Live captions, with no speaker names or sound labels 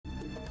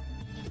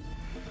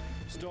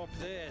Stop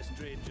there,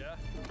 stranger.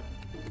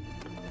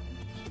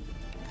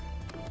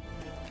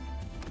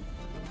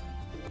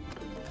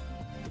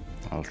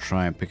 I'll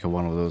try and pick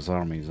one of those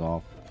armies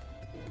off.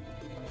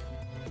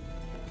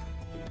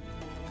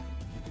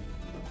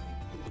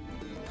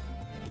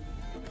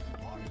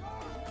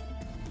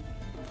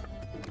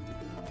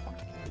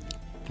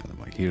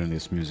 Like hearing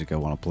this music, I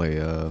want to play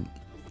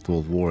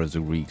World War as the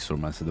Greeks or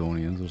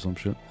Macedonians or some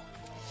shit.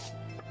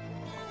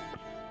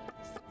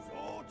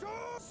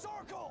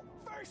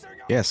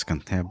 Yes,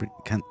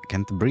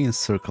 Cantabrian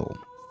Circle.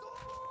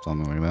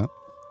 Something like that.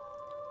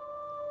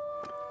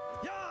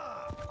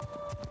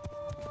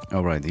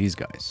 Alright, these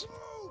guys.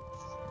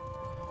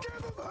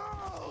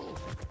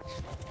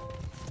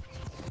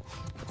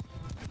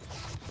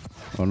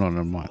 Oh no,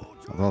 never mind.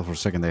 I thought for a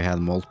second they had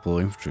multiple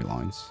infantry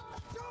lines.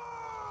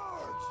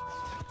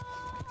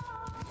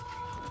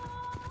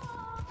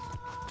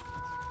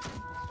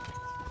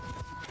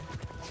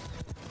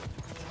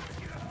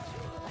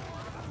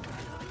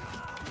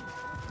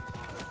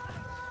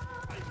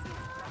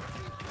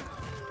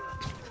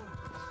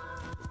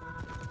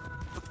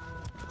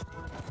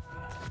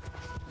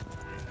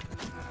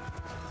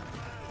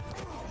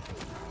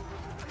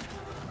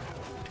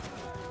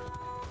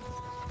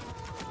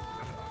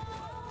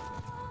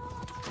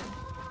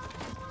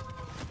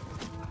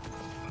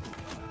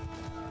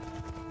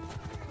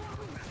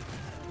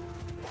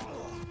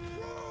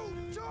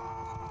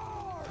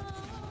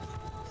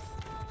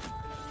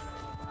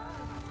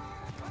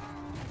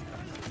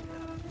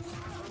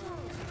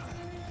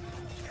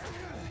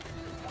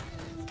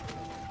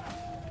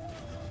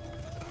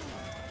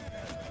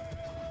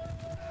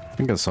 I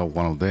think I saw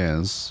one of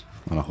theirs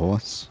on a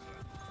horse.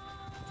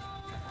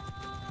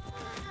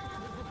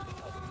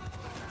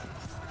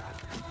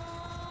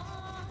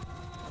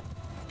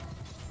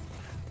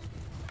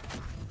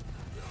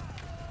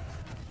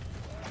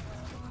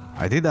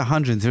 I did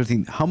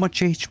 113. How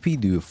much HP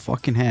do you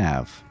fucking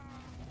have?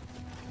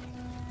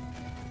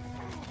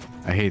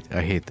 I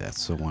hate that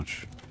so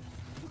much.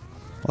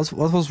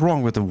 What was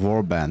wrong with the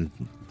warband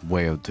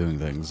way of doing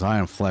things?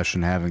 Iron Flesh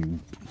and having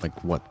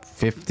like what,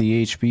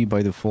 50 HP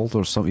by default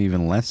or some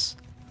even less?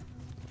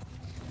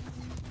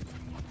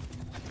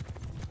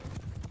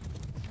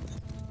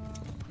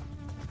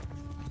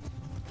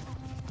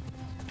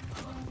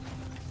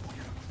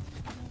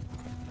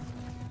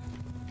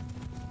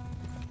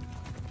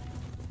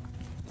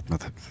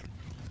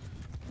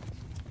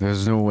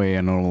 There's no way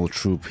a normal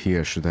troop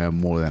here should have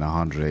more than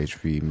 100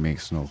 HP.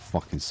 Makes no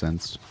fucking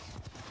sense.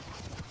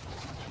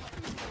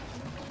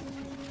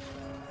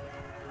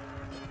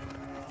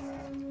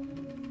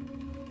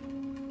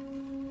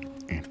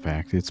 In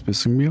fact, it's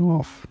pissing me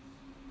off.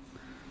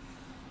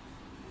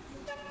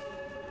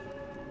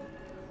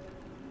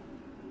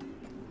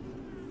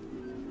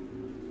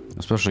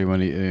 Especially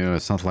when you know,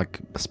 it's not like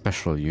a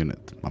special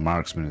unit. A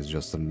marksman is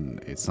just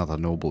it's not a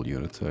noble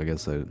unit, I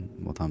guess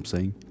what I'm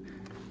saying.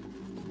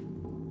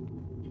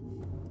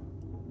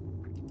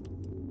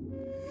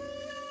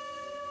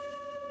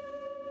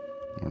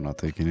 We're not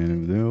taking any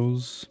of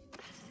those.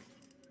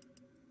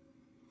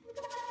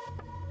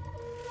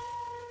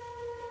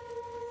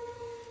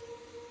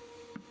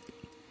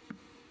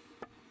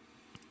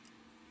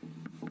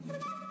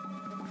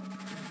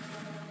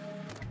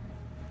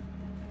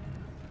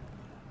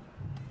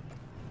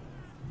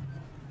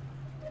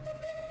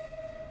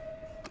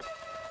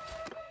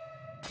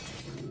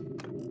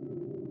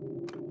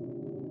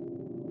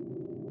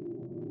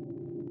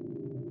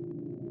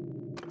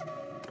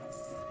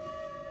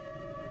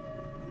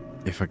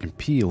 If I can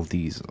peel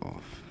these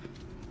off.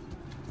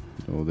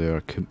 Oh, they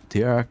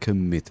are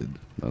committed,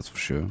 that's for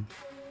sure.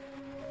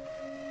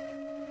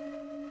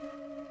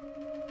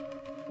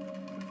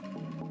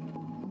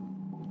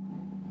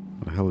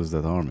 What the hell is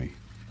that army?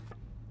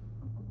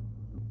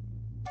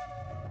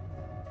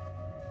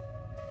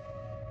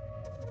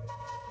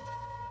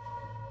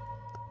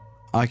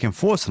 I can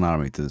force an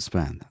army to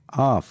disband.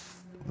 Ah,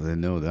 I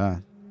didn't know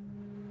that.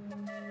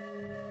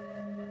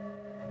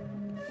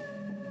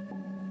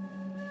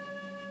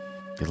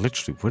 They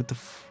literally, where the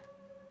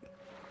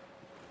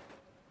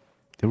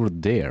they were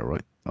there,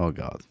 right? Oh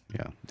god,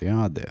 yeah, they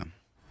are there.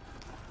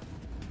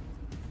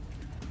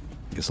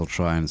 Guess I'll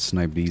try and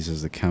snipe these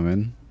as they come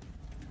in.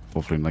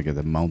 Hopefully not get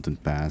a mountain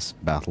pass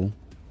battle.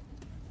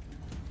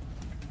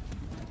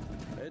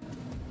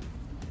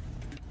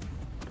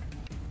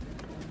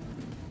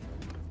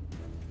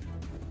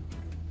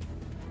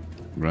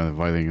 Granted,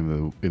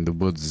 fighting in the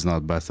woods is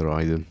not better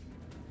either.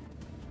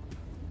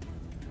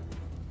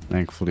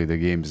 Thankfully, the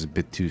game is a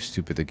bit too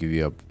stupid to give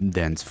you a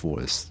dense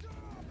forest.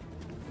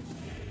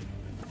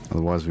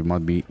 Otherwise, we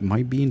might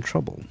be in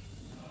trouble.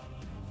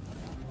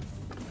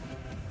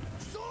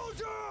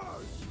 Soldiers!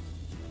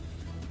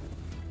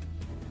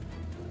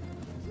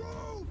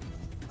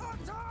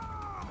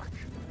 Attack!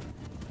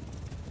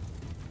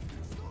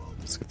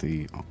 Let's get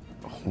the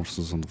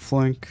horses on the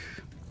flank.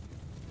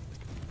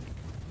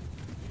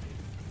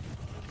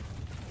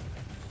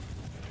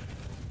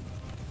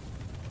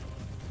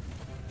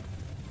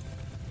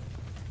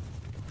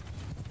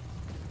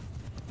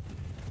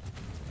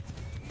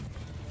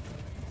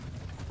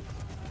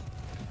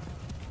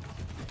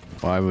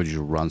 Why would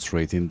you run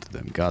straight into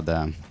them?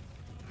 Goddamn.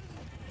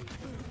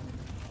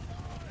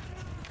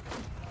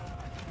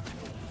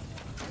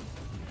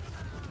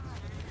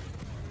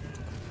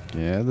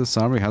 Yeah, this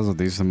army has a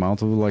decent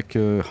amount of like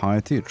high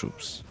tier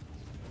troops.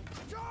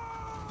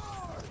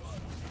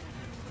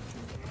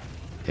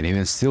 And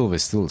even still, we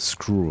still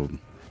screw them.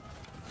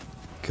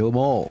 Kill them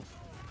all.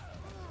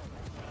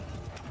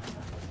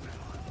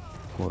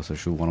 Of course, I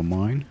shoot one of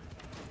mine.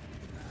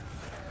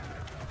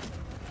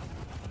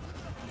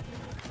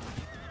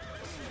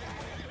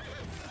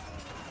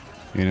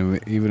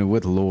 Even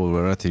with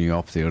lower retinue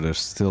up there, there's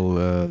still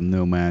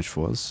no match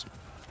for us.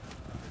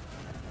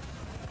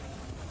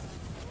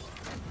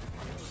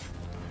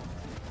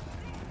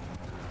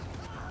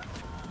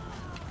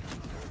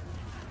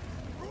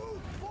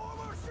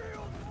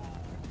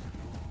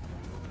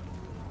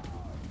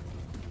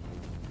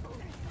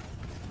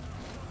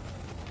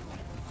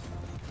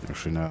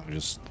 Actually, no,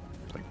 just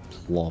like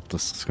plop the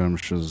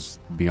skirmishers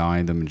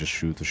behind them and just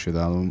shoot the shit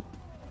out of them.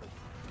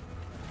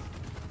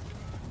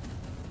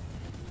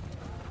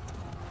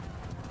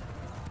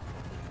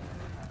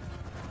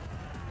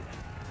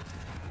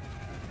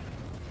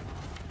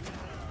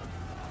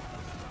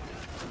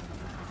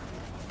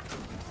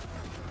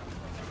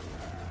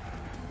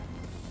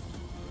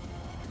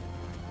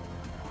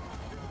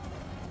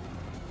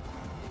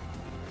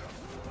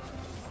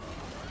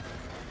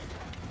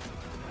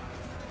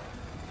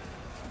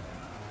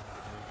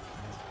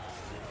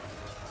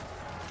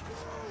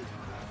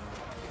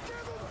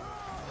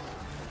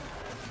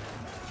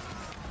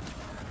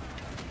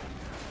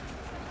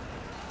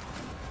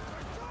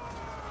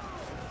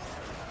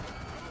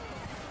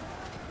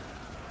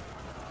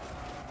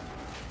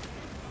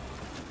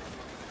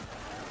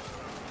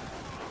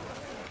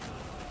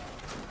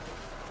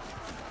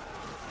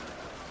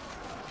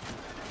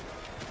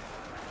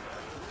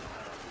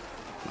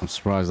 I'm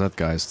surprised that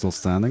guy is still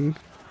standing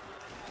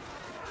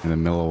in the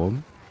middle of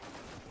them.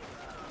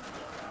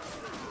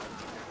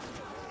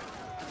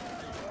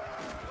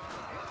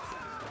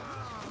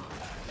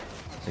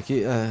 Like,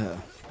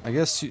 I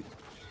guess you...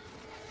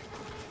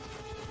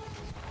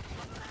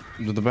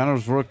 Do the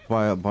banners work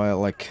by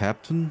like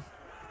captain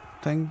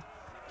thing?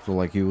 So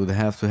like you would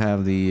have to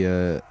have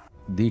the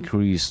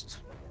decreased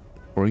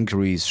or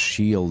increased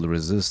shield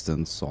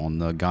resistance on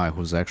the guy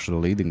who's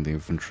actually leading the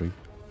infantry.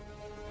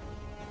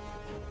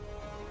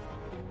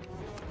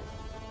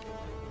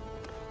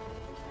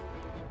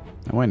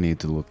 I might need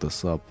to look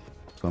this up,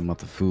 so I'm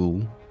not a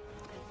fool.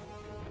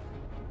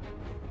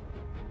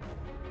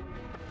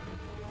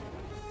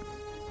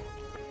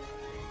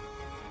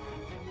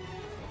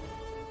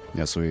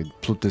 Yeah, so we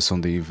put this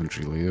on the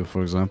infantry leader,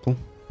 for example.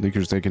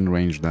 Decrease taking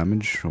range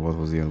damage. Or what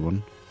was the other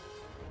one?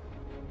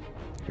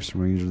 Decrease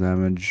range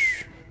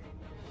damage.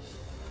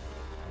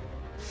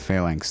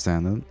 Phalanx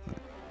standard.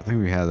 I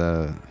think we had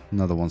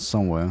another one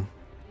somewhere.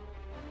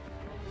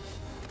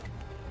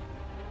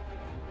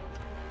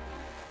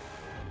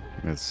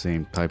 That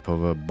same type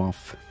of a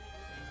buff.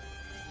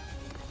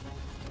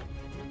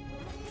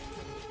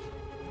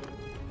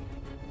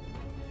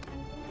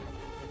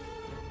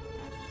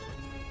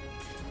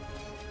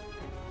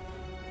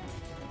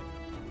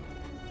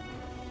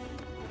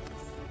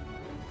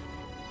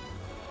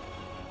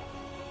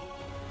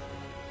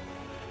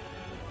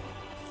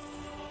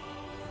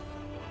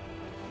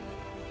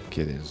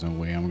 Okay, there's no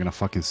way I'm gonna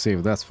fucking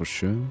save that for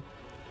sure.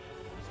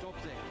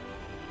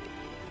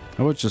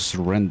 I would just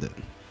surrender.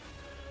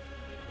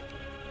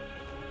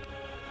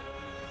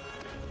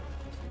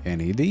 And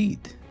he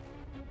did.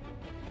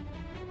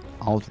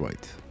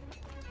 Outright.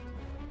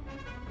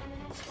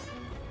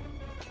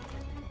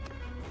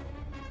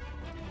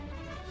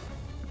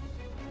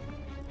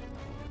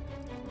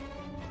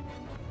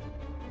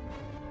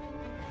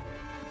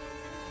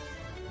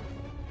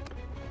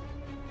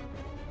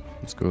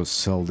 Let's go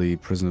sell the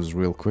prisoners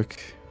real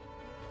quick.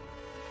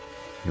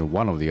 You know,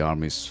 one of the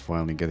armies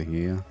finally getting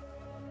here.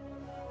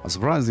 I'm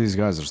surprised these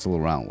guys are still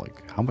around.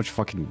 Like, how much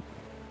fucking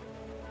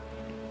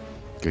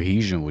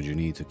cohesion would you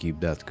need to keep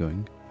that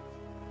going?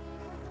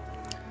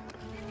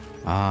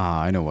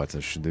 Ah, I know what I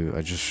should do.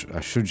 I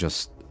should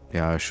just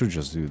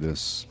do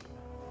this.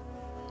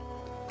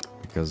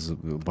 Because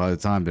by the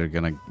time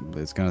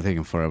it's gonna take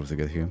them forever to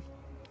get here.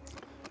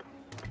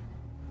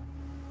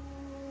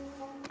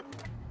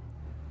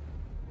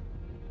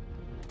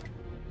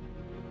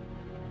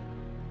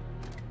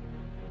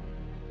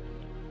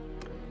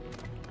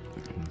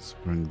 Let's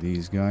bring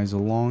these guys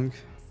along.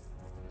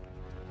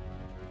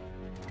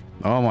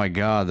 Oh my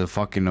god, the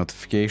fucking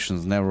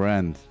notifications never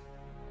end.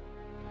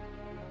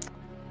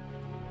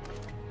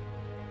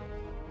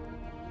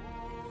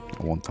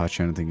 I won't touch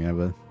anything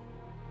ever.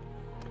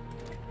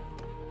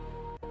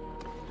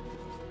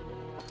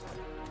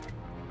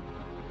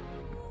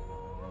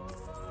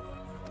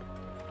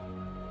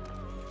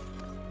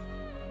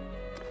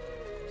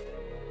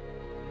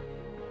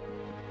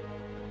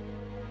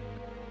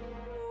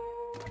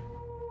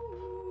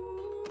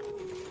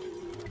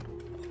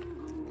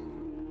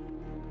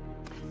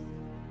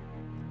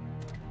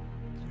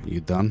 You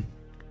done?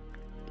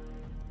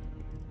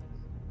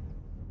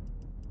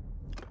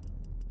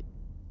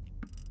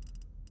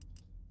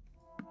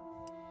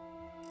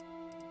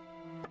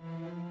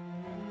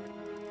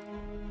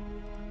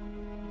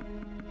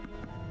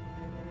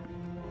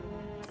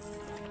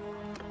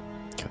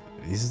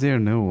 Is there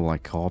no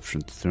like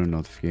option to turn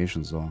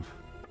notifications off?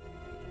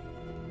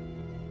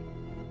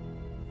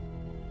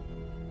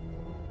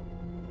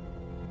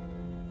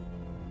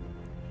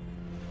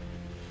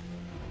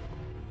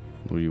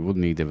 Well, you would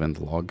need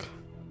event log.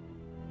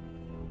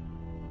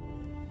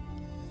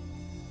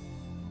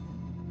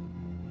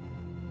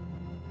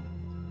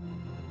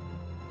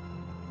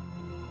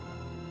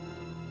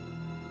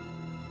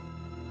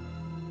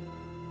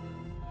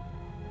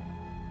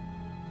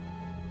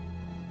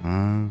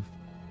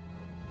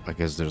 I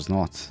guess there's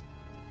not.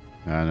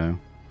 I know.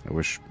 I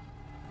wish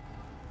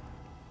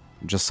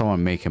just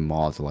someone make a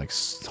mod to like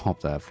stop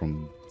that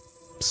from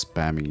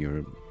spamming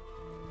your.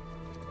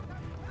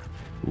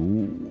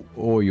 Ooh,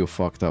 oh, you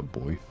fucked up,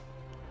 boy.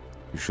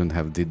 You shouldn't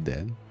have did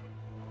that.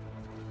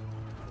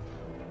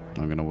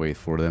 I'm gonna wait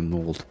for them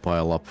all to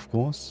pile up, of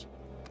course.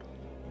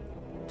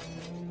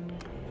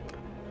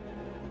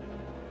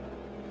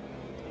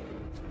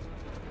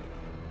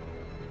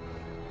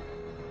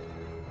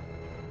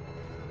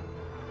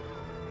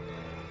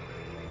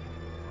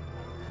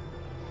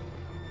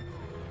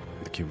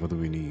 Okay, what do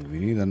we need? We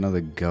need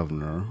another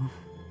governor.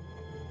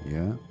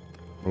 Yeah.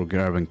 Or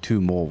grabbing 2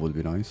 more would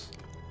be nice.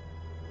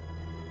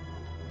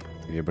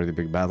 Yeah, pretty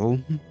big battle.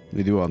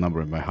 We do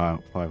outnumber him by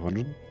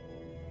 500.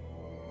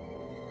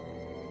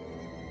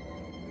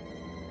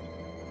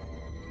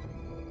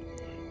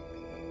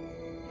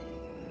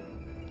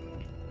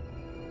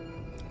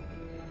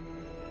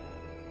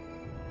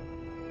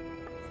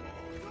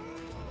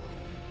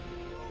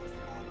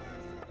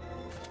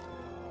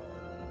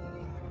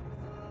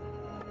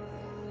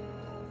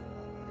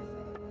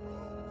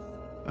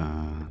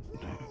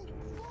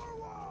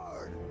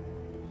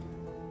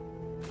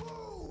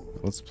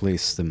 Let's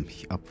place them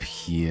up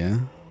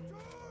here.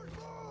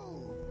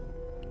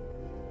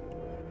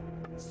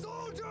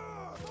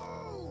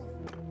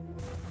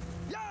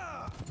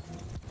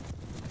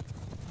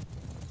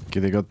 Okay,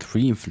 they got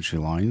 3 infantry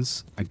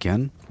lines.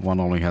 Again,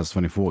 one only has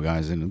 24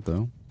 guys in it,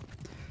 though.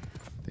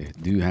 They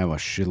do have a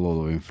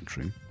shitload of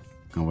infantry,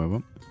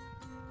 however.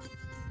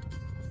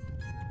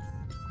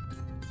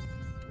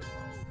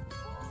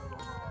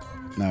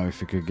 Now,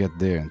 if we could get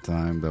there in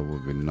time, that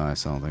would be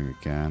nice. I don't think we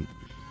can.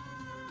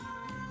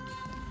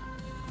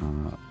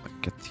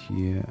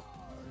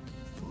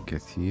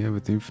 Get here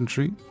with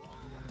infantry.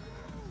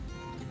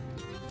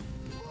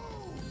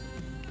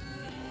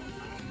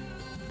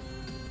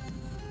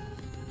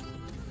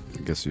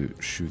 I guess you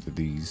shoot at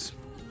these.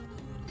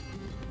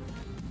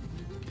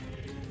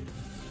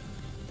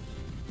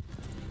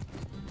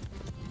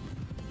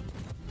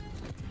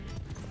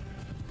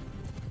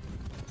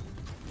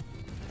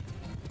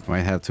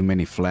 Might have too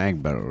many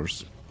flag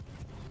bearers.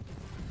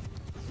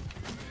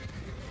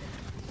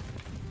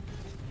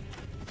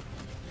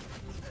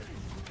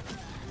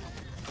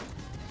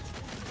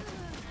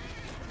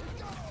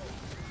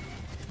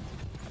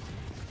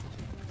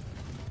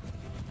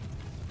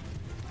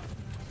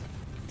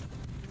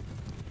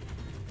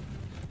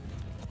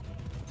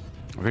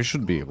 I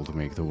should be able to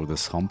make it over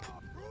this hump.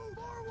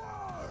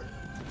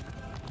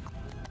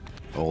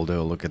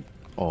 Although, look at...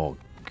 Oh,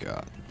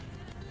 God.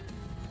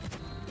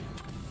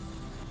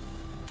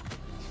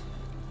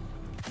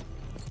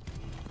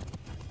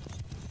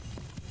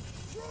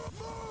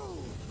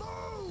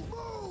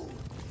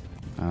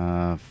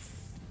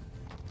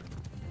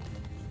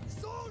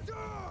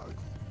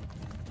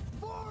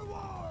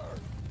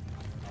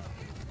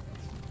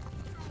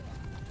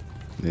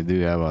 They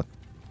do have a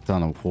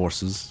ton of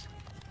horses.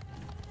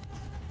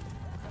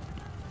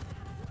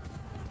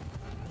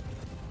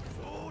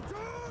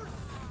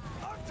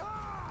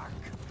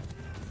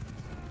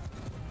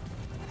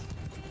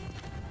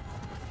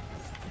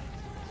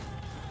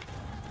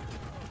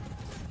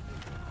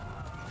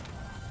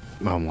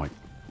 Oh my...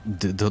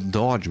 The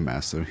Dodge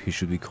Master, he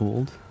should be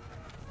called.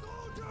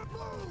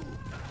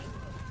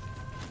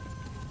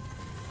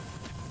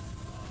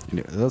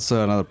 Yeah, that's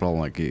another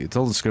problem, like, it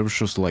tells the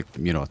skirmishers to, like,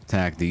 you know,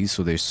 attack these,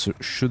 so they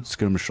should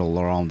skirmish all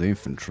around the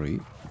infantry,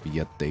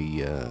 yet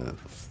they,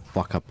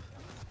 fuck up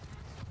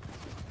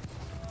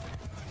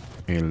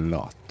a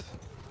lot.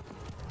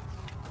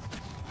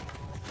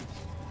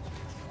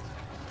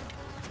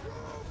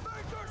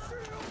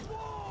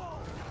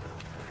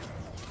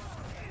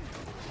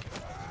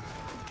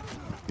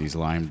 These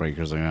line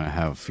breakers are gonna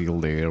have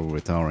field air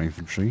with our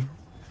infantry.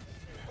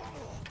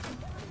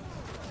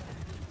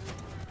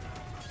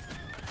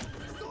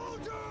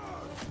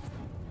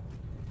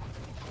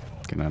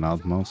 Can I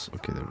not mouse?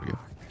 Okay, there we go.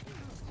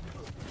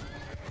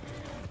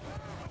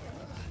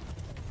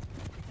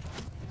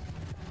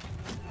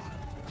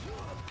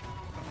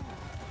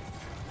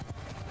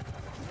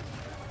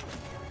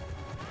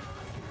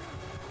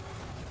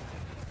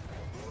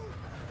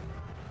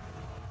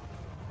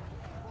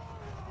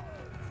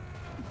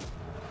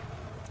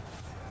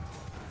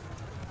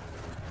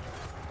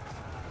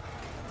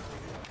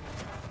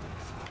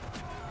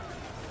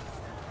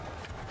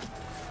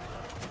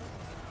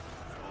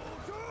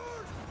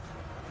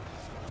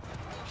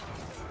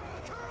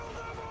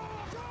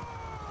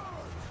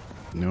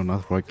 No,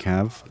 not right,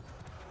 Cav.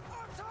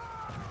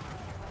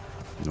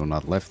 No,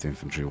 not left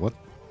infantry. What?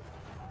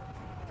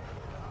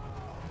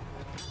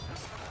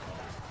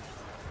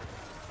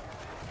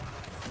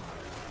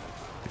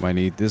 Might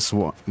need this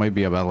one. Might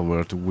be a battle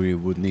where we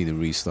would need a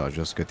restart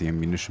just to get the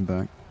ammunition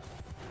back.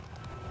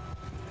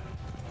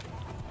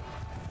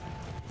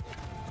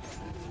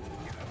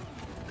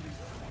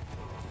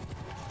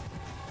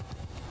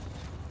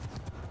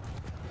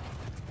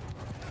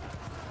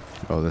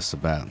 Oh, this is a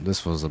bad.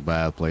 This was a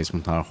bad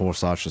placement. Our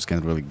horse archers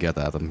can't really get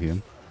at them here.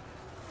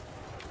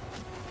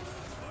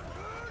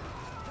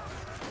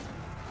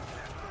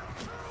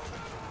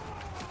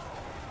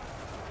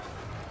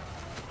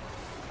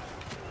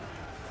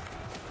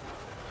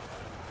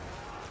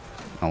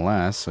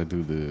 Unless I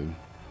do the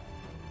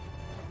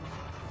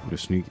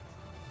sneak.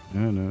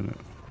 No.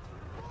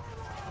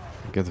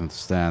 Get them to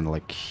stand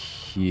like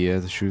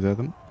here to shoot at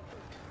them.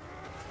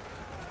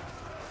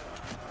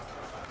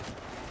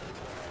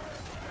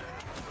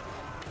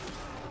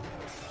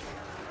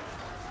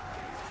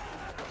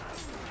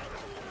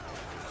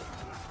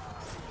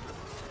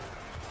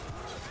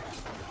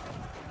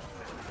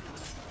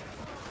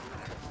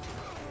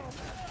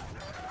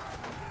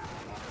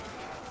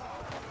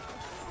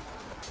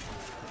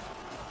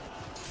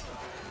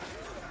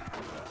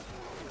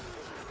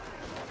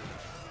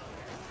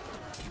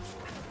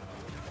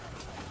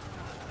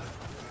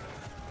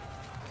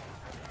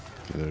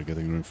 They're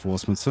getting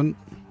reinforcements in,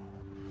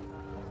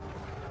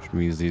 which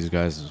means these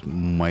guys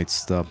might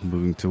stop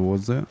moving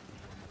towards there.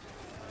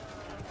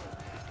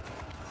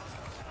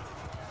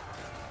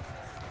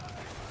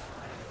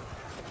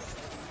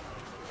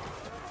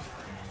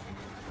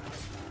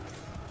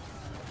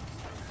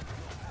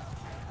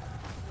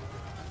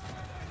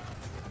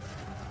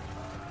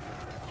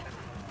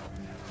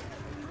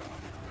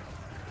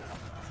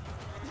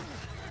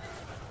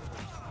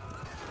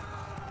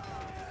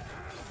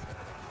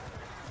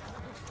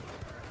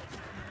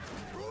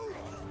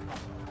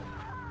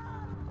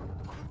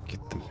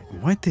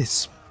 Why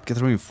this? Get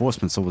the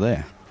reinforcements over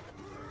there.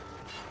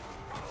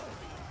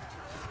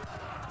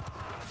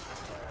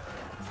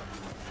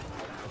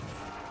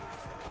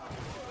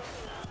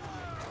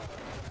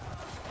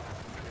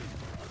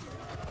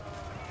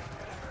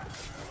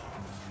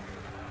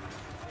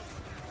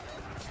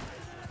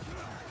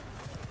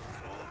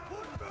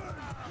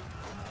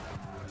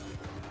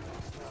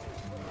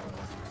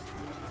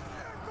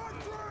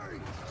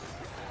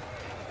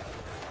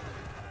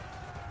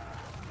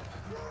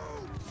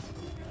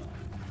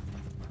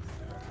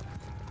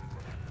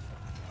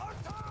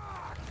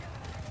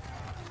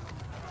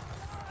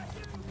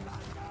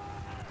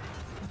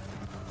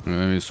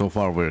 So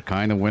far, we're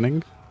kind of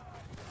winning.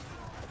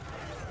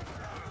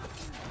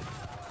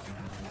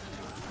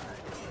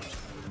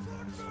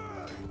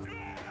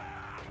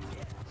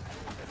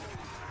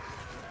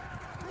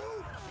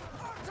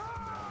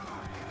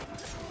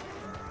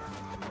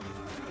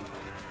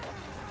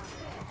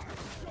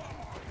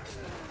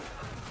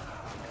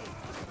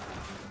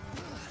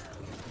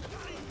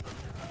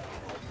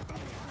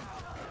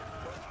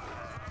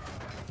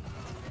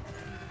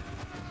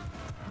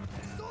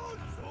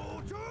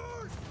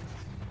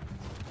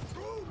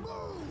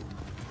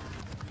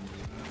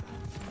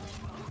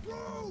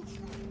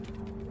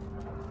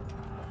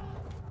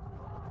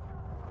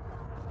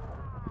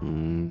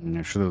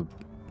 I should have.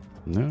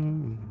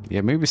 No.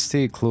 Yeah, maybe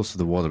stay close to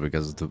the water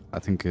because I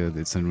think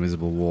it's an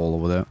invisible wall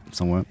over there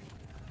somewhere.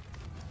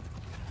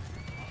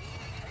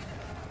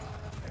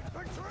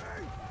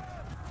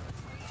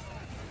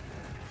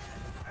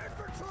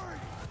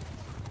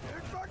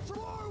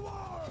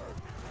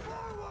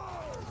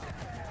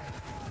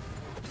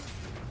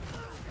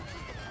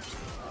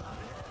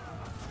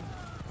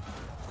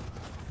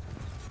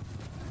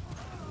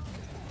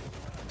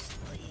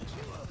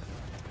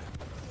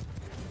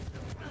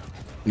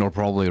 Or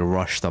probably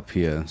rushed up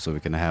here so we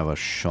can have a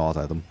shot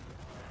at them.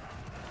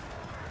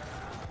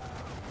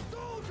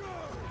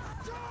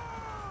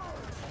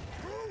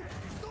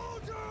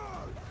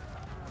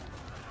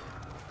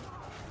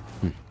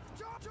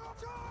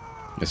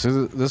 Yeah,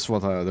 so this is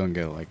what I don't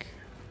get, like.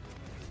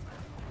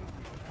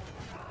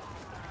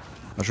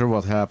 Not sure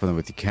what happened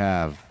with the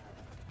cav.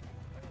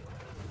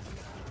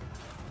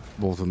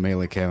 Both the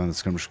melee cav and the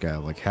skirmish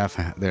cav,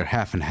 like they're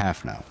half and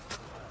half now.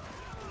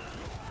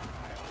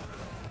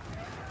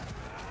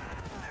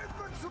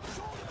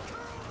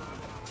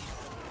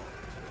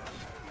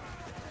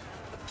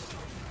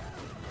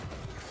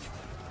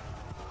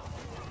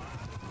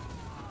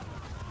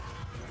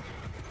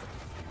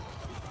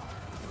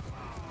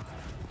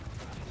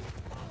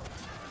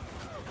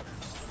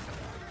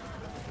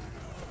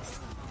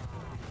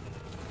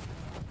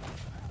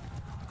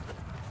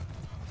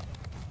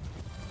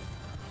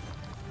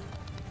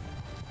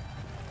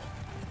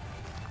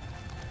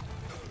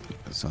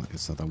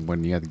 It's not a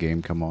win yet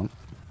game, come on.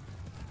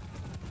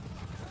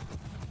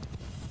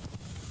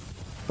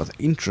 But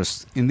in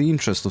the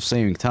interest of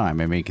saving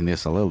time and making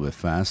this a little bit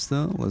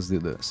faster, let's do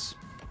this.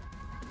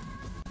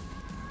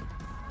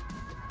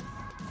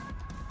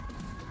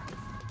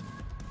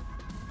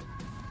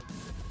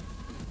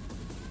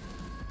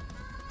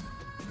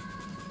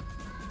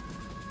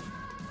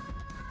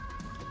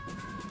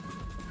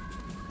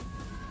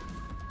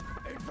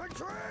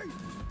 Retreat!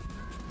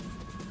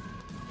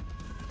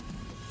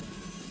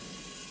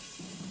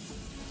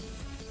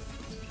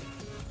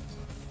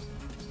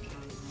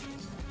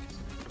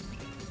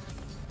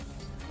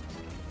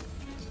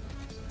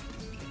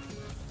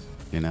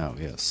 You know,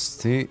 yes.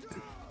 See,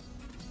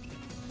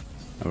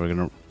 we're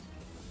gonna,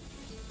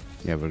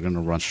 yeah, we're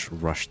gonna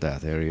rush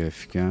that area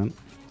if you can.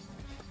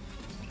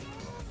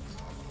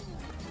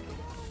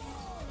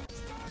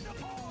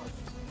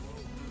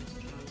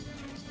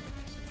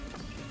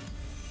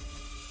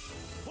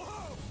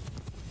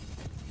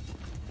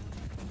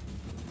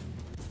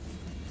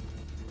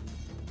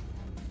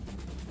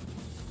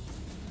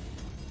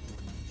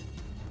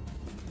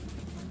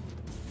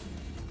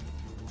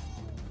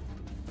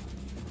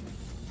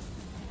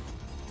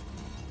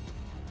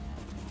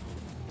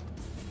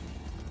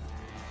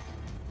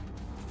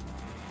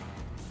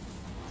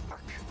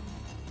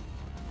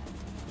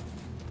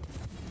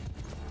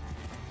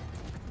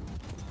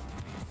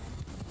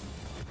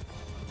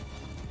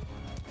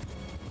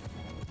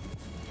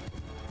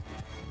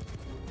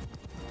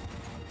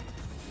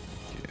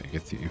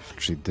 Get the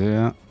infantry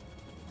there,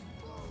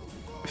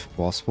 if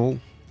possible.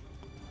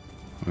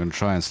 I'm gonna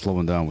try and slow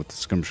them down with the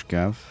skirmish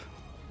cav.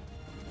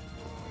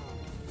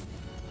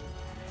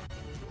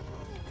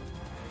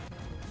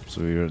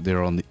 So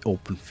they're on the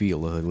open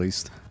field at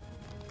least.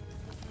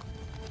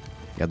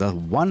 Yeah, that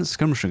one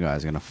skirmisher guy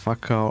is gonna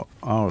fuck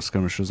our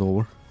skirmishers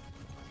over.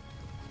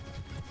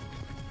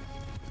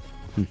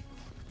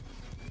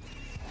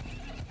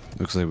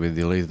 Looks like we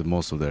deleted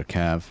most of their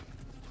cav.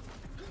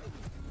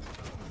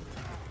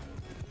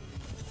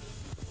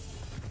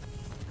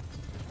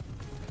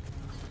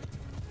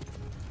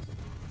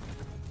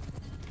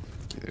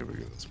 There we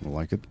go, that's more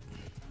like it.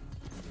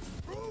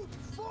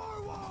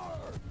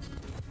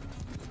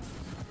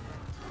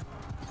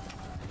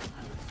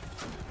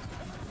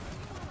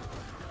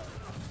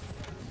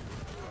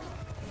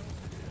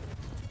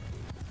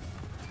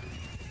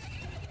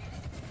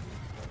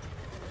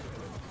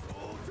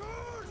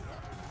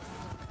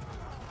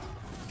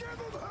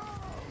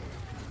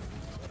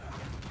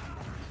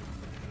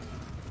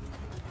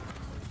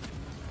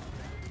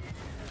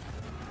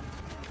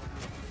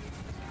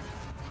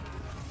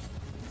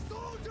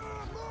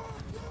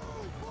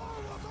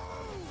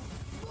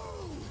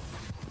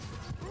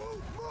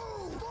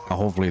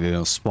 Hopefully they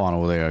don't spawn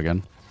over there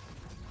again.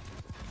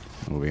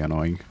 That will be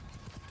annoying.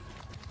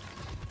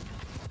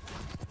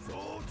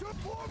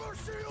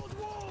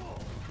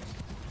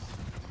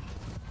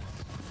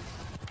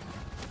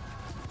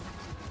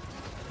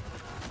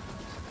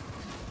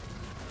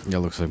 Yeah,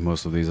 looks like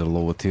most of these are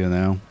lower tier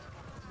now.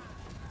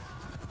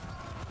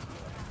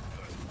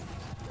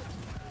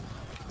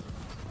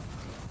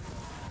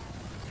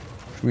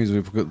 Which means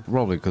we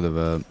probably could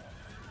have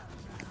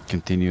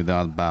continued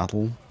that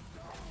battle.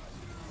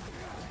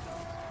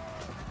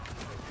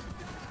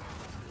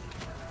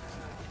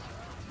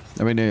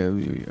 I mean,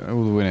 I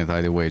would win it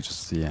either way,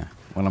 just, yeah.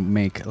 Want to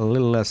make a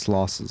little less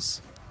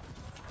losses.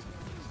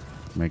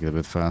 Make it a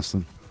bit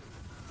faster.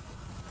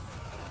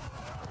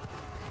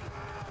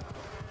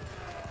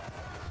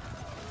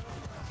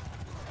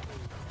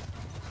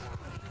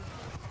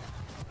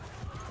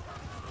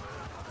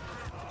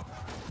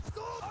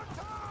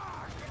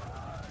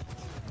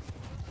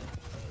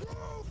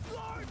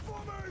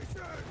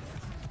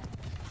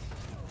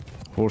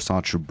 Horse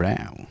Archer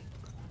Brown.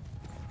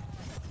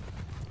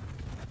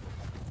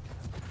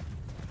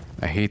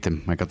 I hate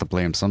him. I got to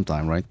play him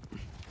sometime, right?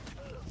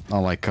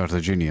 Unlike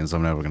Carthaginians,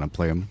 I'm never gonna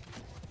play him.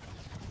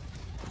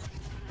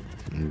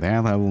 And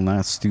that I will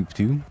not stoop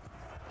to.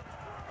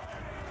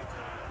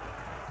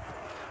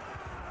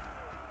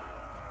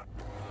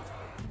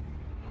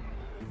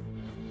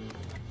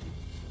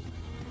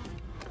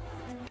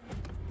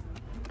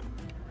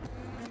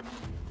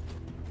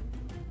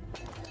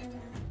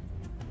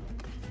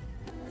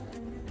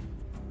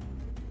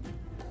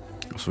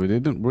 So we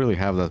didn't really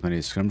have that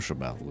many skirmisher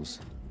battles.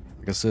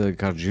 I guess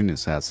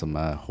Carthaginians had some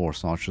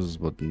horse archers,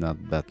 but not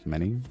that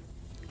many.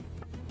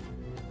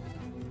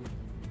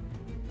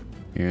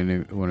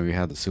 Even when we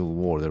had the Civil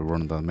War, there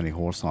weren't that many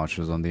horse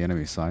archers on the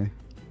enemy side.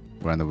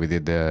 When we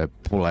did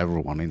pull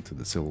everyone into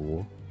the Civil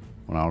War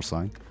on our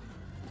side.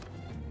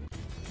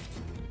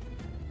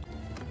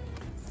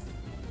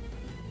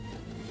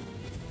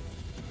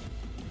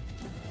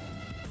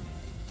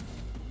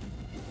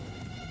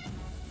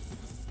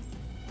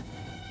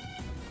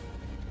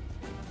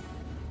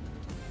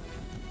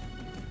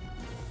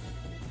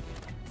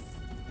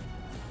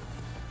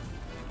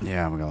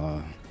 Yeah, I'm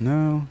gonna...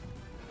 No.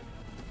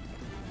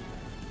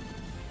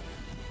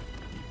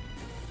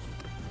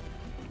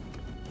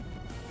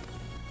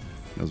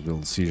 Let's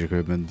build siege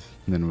equipment,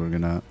 then we're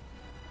gonna...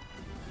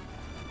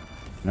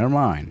 Never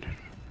mind.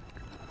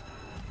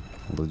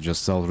 We'll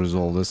just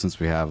self-resolve this since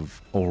we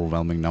have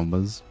overwhelming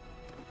numbers.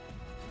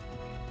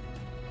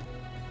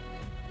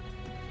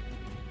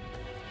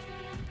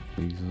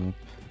 These up.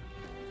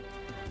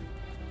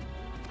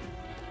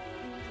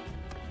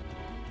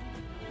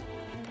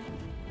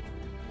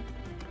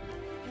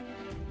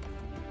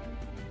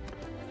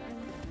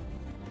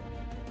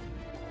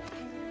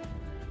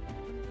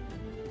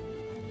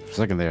 For a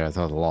second there, I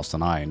thought I lost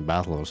an eye in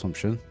battle or some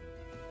shit.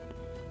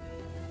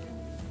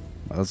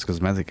 Well, that's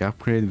cosmetic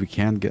upgrade we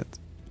can't get.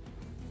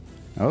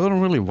 I don't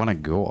really want to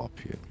go up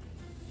here.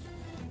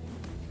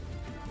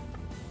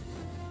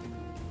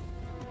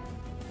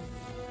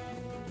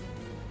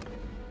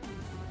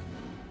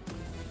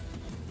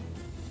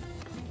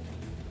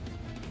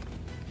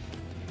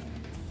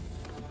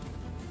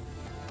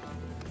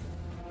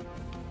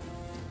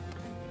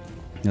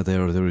 Yeah,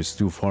 there is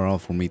too far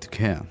out for me to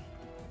care.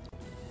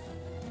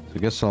 So I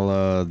guess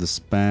I'll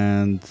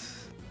disband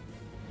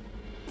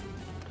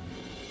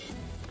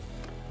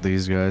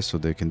these guys so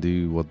they can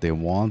do what they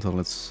want, and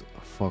let's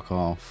fuck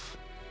off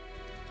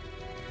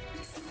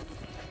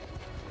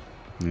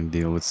and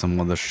deal with some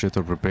other shit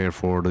or prepare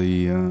for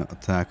the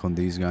attack on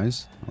these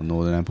guys on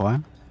Northern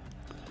Empire.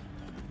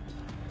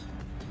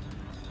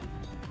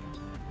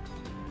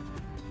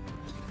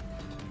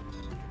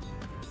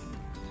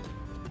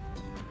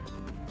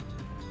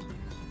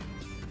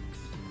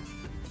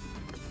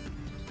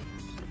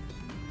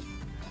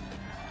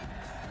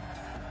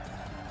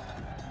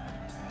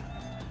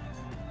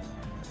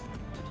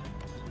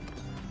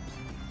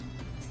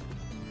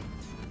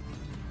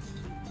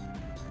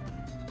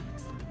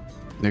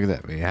 Look at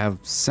that, we have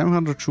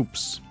 700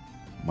 troops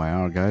by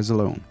our guys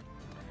alone.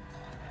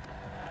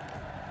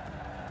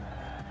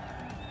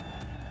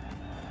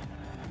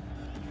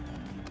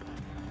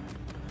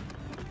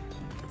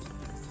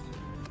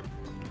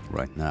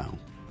 Right now.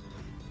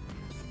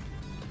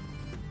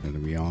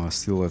 And we are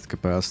still at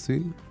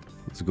capacity.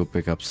 Let's go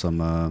pick up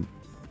some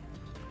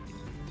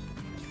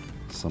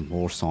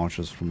horse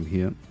archers from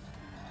here.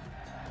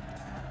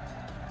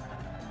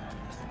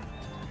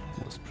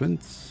 More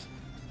sprints.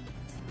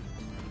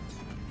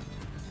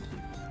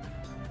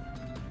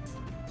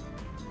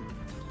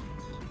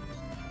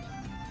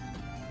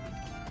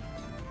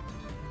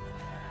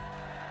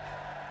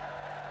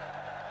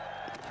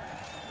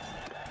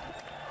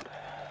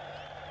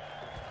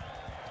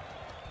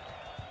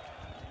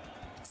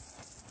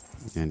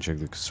 And check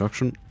the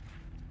construction.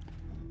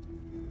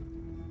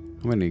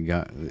 How many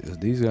guys?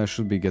 These guys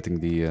should be getting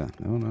the.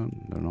 No,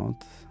 they're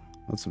not.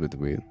 That's a bit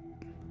weird.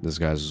 This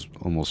guy's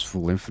almost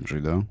full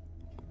infantry, though.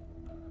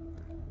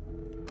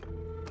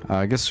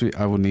 I guess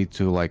I would need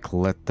to like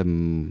let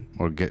them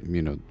or get.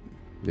 You know,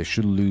 they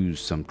should lose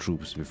some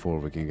troops before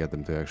we can get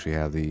them to actually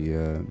have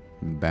the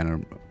banner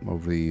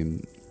of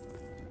the.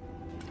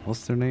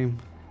 What's their name?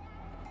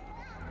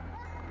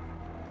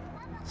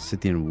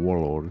 Scythian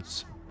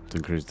warlords. To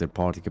increase their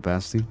party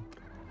capacity.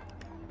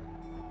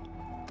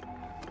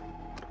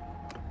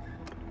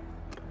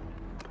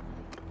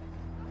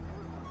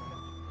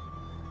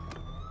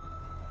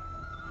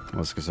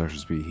 What's construction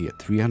speed here?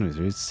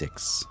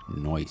 336.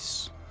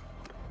 Nice.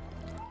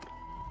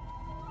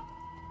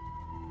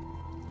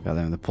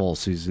 Goddamn, the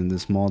policies in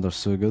this mod are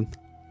so good.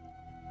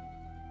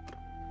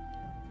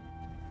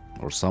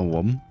 Or some of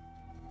them.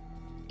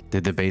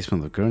 The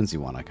debasement of currency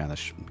one I kinda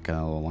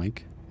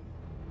like.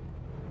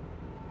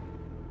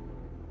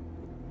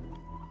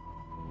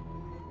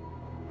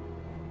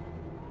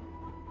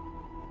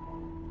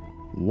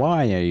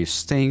 Why are you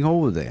staying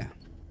over there?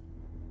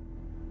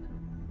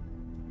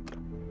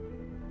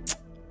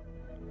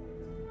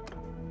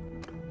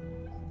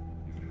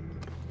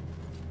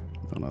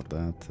 Not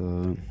that.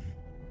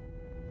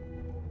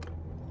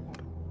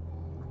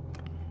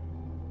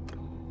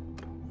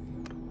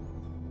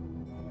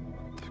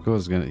 Of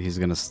course, he's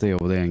gonna stay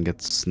over there and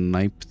get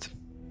sniped.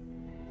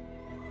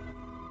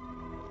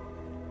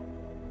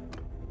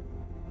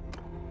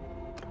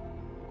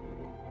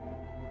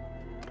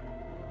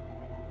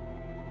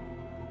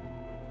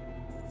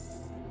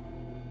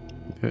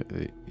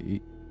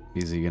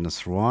 Is he gonna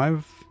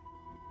survive?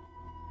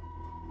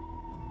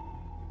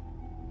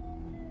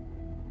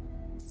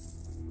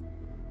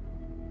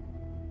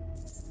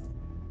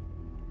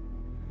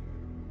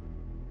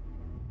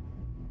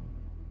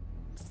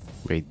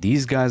 Wait,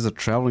 these guys are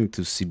traveling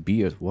to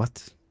Siberia.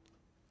 What?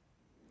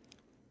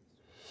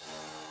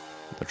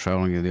 They're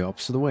traveling in the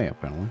opposite way,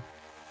 apparently.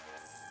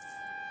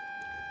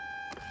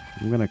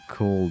 I'm gonna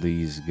call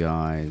these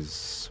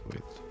guys.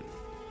 Wait.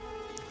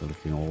 They're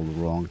looking at all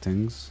the wrong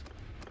things.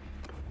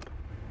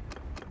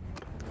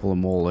 Pull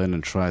them all in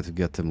and try to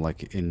get them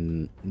like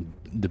in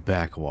the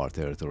back of our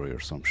territory or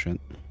some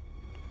shit.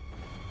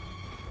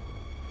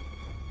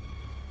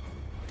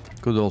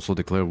 Could also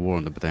declare war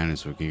on the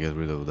Battalions so we can get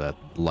rid of that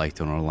blight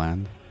on our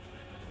land.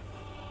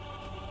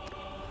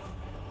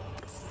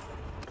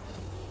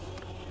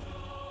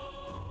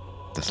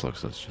 This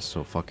looks just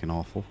so fucking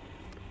awful.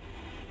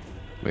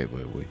 Wait.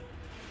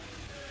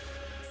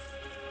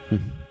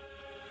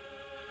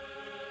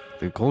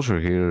 The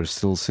culture here is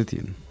still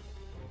Scythian.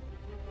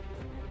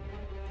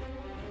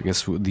 I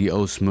guess the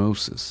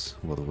osmosis,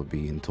 what it would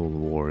be in total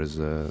war, is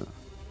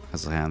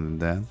has a hand in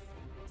that.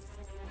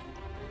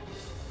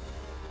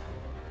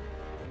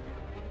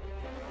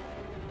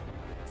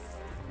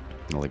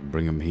 I'll like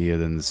bring them here,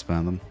 then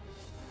disband them.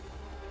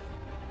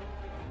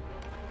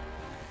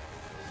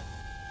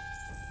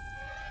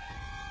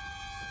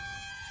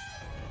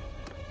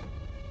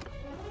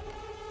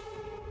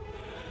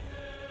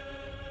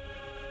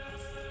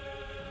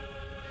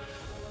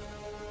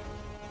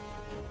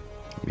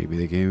 Maybe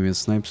they can even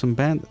snipe some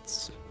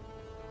bandits.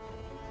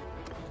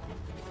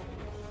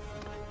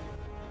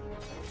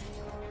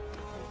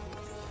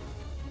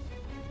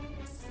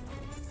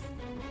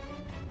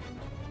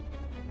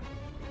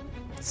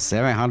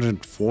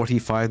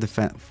 $745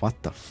 defense.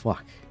 What the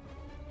fuck?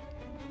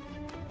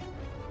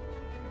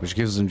 Which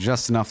gives them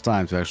just enough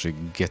time to actually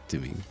get to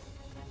me.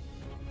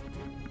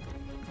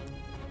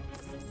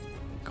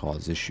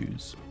 Cause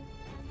issues.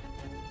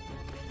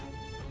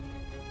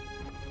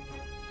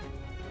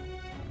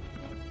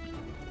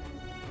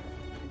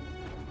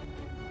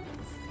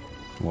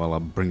 While I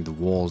bring the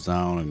walls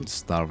down and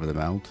starve them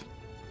out.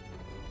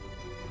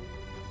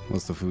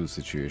 What's the food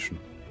situation?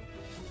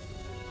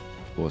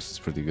 Of course, it's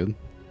pretty good.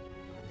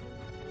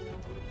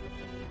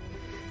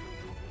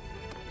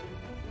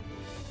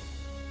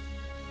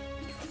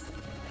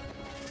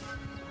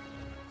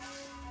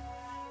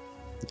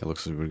 It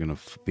looks like we're gonna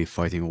be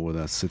fighting over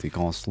that city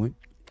constantly.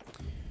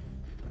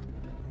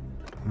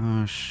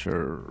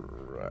 Sure.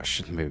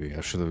 Maybe I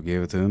should have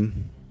gave it to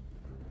him.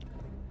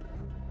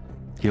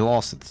 He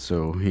lost it,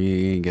 so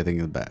he ain't getting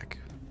it back.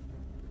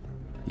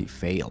 He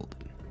failed.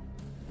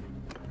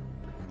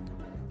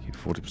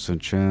 40%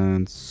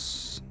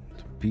 chance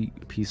to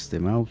piece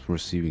them out,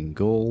 receiving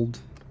gold.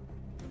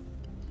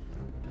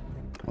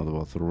 What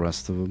about the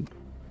rest of them?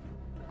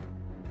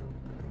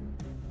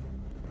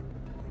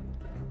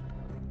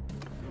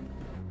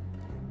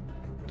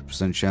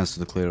 Percent chance to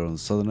declare on the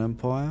Southern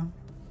Empire.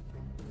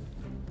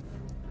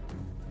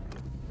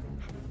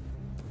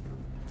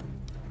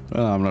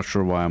 Well, I'm not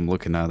sure why I'm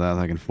looking at that.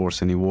 I can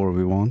force any war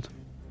we want.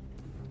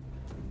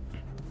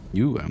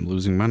 I'm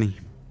losing money.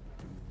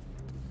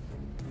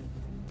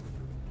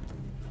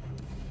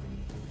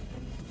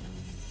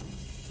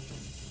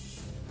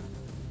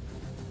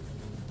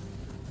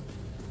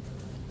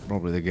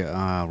 Probably they get.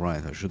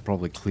 Right. I should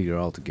probably clear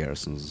out the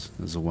garrisons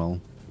as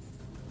well.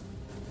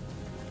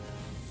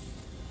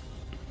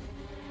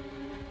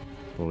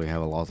 Probably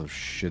have a lot of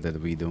shit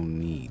that we don't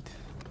need.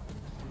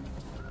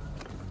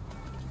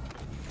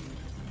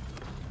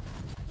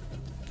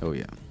 Oh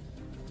yeah.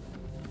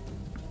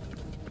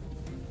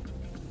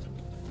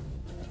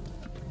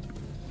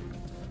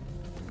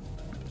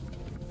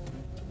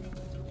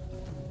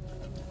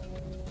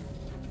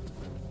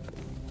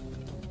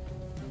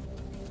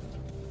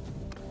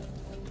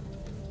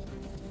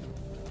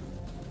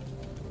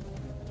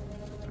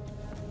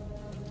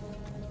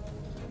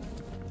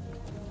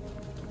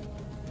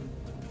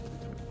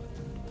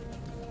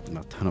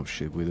 A ton of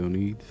shit we don't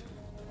need.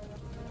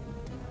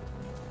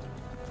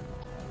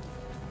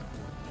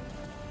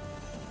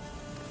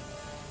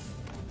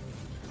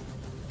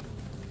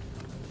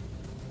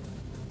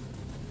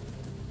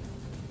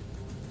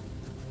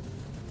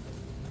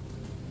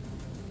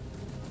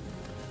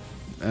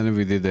 And if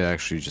we did, they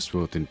actually just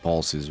wrote in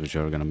policies which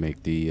are gonna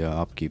make the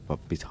upkeep a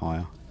bit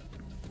higher.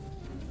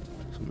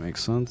 So it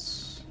makes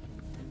sense.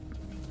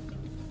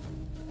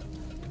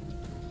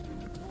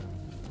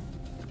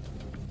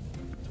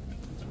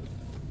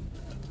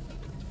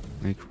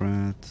 Make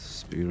rat,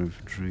 spear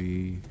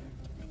infantry.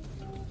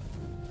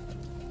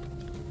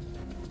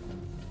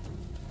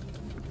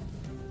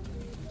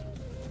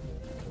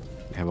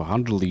 We have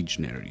 100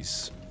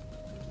 legionaries.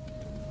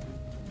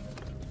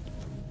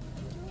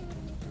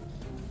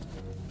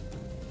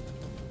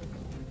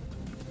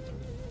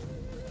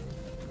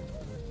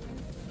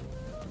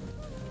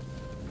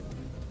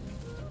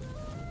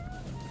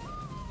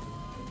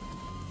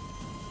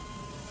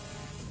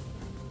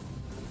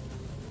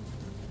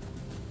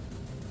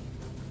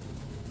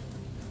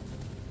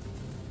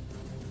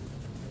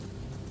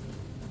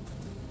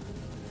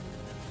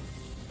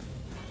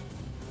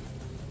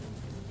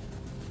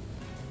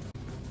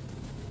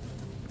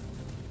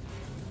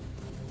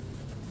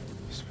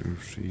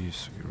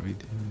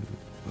 Right.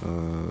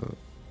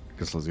 I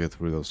guess let's get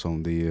rid of some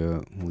of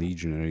the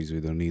legionaries. We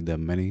don't need that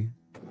many.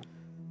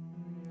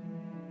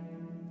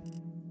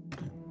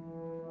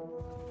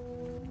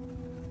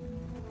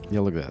 Yeah,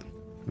 look at that.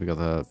 We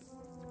got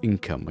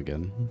income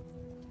again.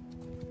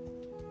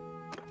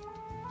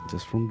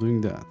 Just from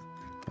doing that.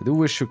 I do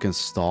wish you can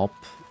stop.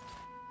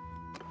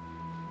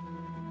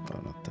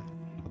 Not that.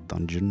 Not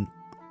dungeon.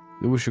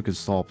 I do wish you could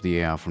stop the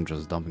AI from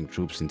just dumping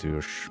troops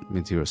into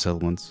your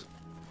settlements.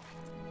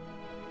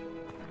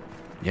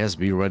 Yes,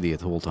 be ready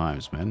at all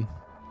times, man.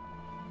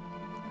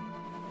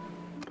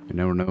 You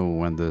never know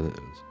when the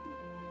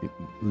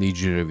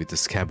legionary with the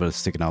scabbard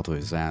sticking out of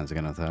his hands is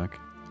gonna attack.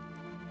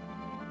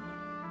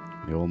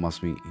 They all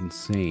must be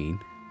insane.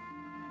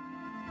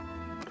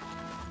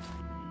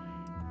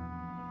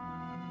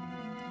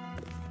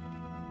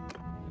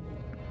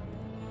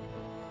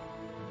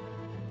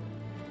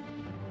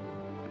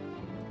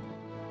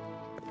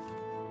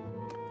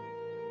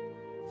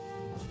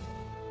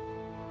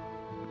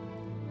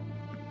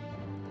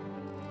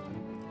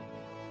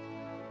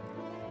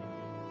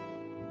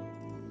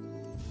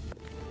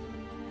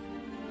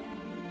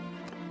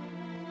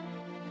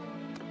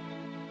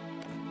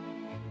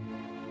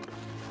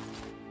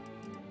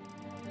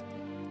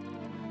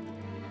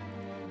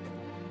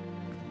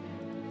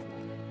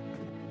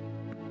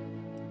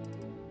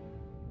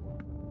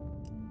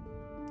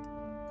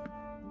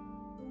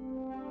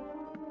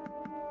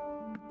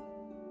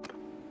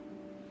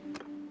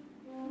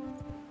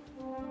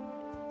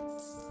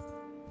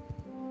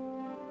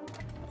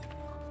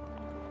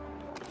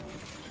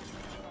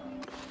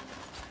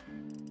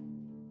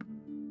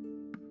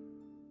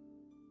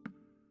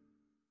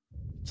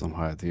 Some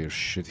higher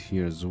shit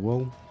here as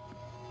well.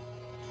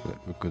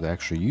 But we could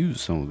actually use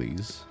some of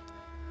these.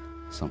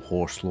 Some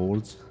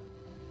Horselords.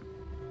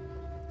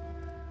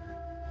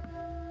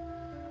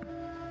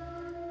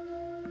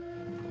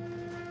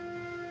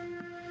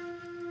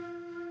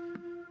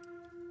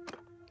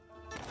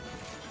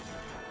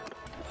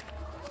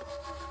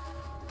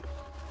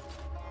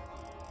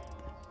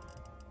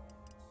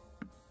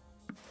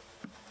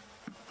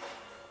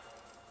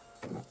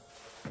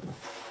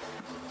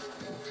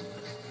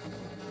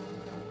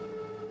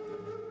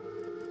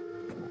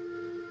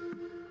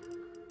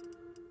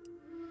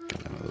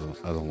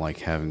 I don't like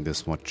having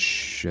this much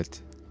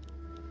shit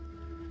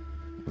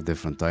of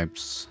different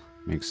types.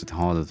 Makes it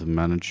harder to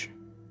manage.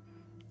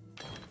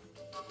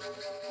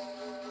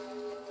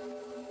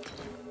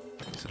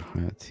 Is it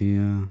right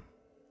here?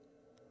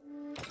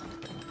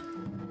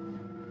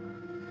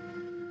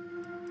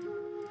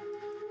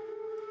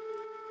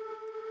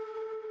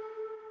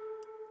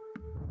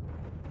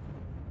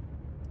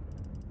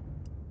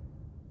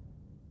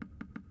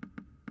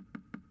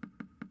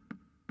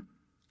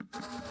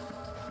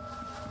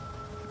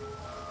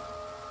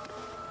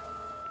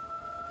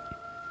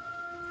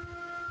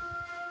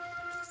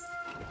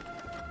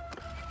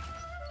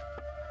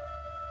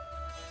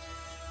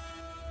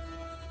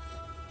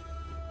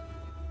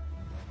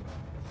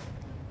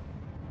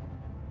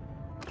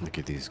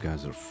 Okay, these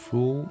guys are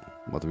full,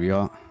 but we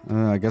are...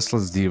 I guess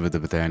let's deal with the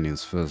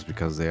battalions first,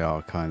 because they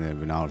are kind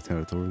of in our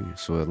territory.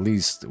 So at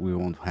least we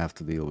won't have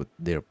to deal with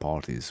their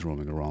parties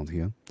roaming around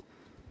here.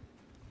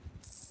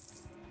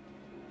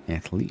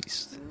 At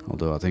least.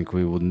 Although I think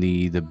we would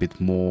need a bit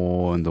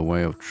more in the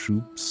way of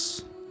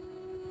troops.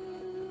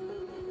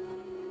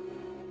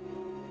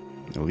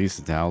 At least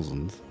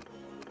 1,000.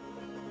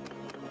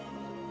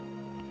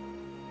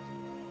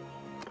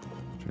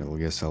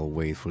 I guess I'll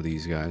wait for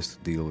these guys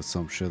to deal with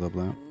some shit up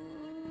there.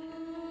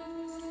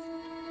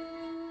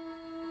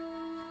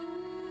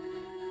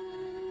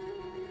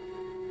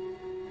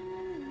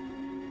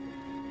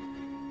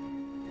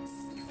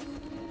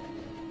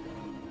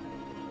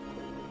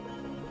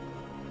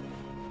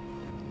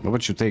 How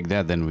about you take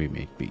that, then we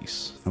make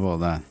peace? How about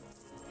that?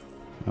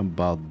 How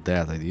about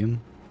that idea?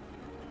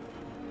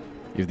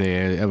 If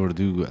they ever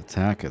do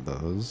attack it,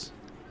 those.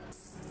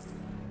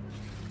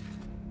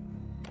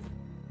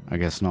 I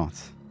guess not.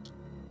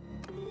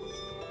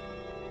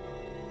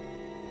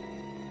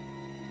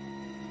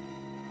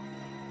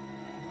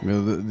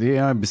 Well, the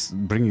AI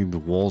bringing the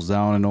walls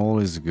down and all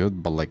is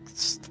good, but like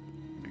it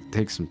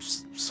takes them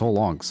so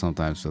long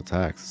sometimes to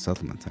attack the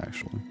settlement.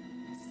 Actually,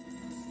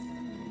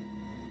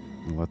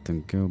 let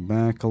them go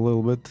back a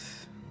little bit.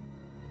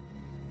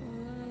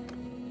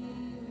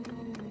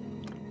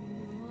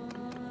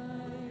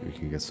 We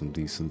can get some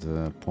decent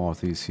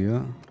parties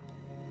here.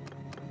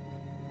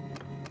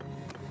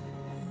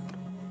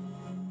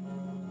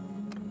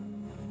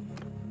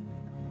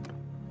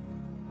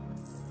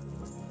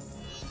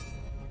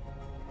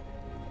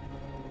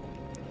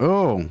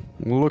 Oh,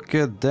 look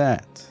at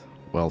that.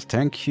 Well,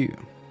 thank you.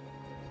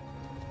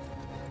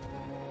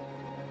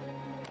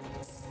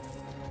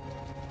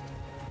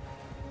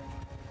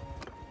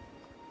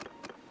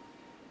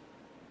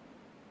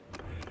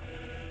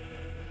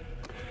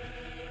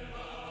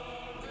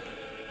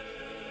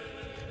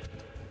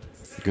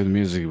 Good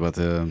music, but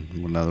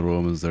now the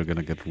Romans, they're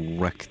gonna get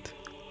wrecked.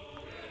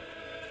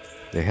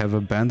 They have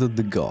abandoned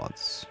the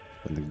gods,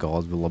 and the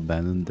gods will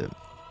abandon them.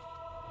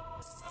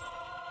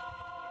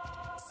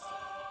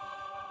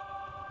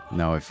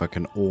 Now, if I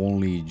can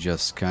only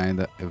just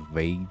kinda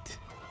evade...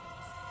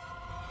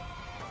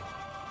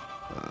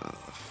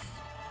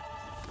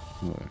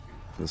 look,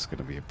 this is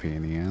gonna be a pain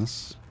in the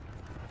ass.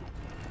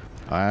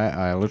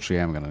 I literally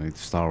am gonna need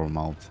to starve them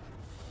out.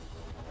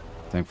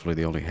 Thankfully,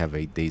 they only have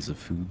 8 days of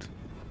food.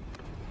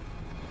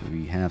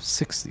 We have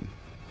 60.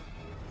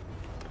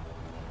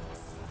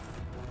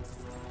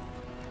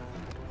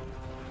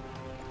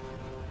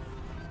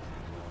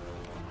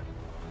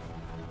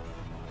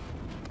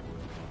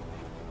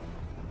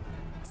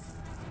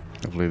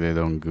 Hopefully they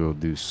don't go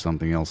do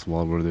something else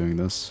while we're doing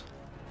this.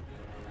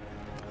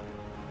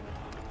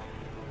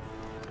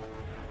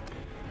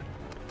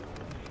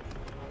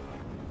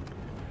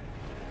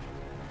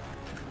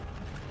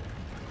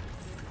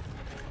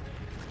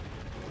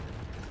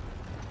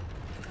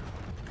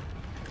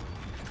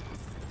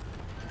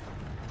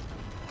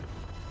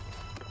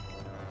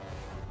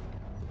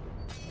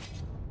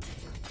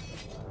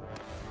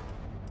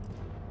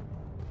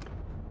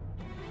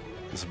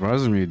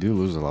 Surprisingly, you do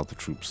lose a lot of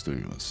troops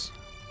doing this.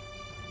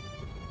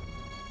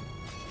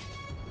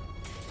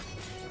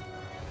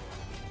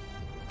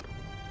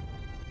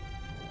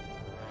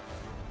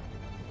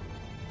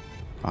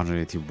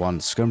 (181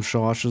 scum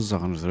charges,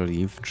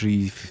 130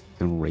 infantry,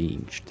 15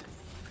 ranged).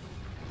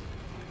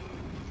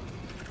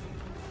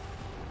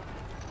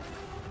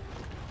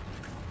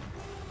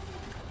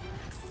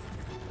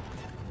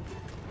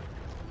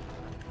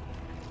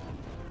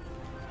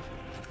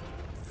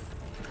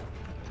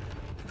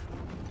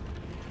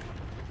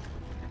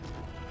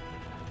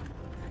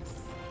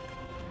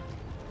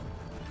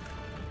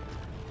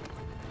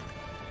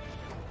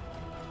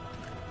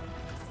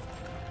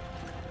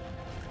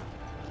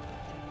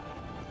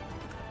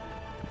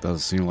 Doesn't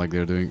seem like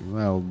they're doing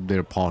well.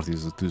 Their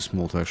parties are too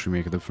small to actually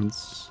make a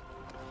difference.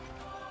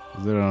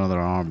 Is there another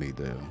army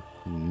there?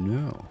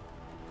 No.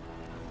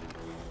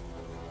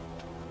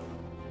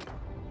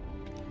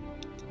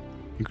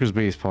 Increase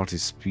base party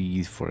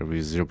speed for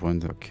every 0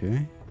 point.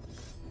 Okay.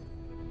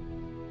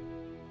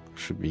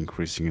 Should be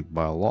increasing it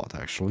by a lot,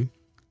 actually.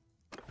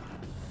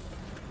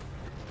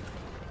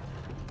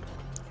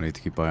 I need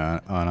to keep an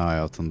eye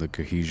out on the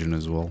cohesion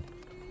as well.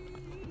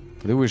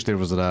 I do wish there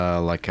was a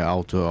like an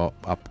auto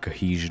up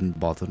cohesion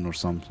button or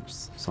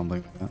something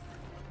like that.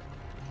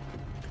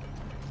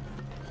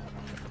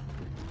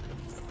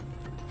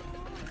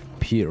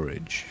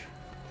 Peerage.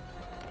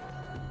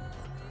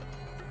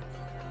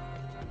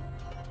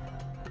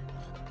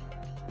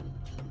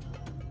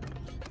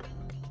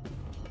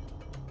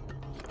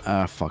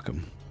 Ah, fuck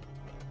him.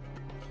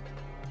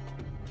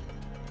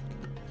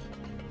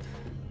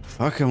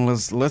 Fuck him,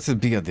 let it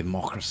be a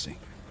democracy.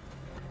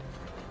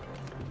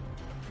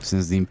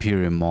 Since the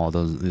Imperium mod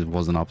it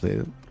wasn't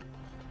updated.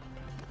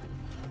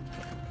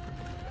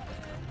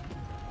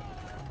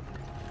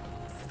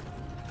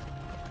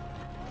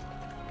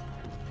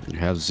 You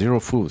have 0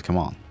 food, come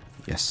on.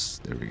 Yes,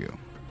 there we go.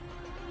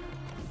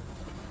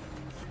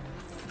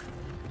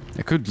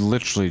 I could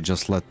literally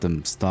just let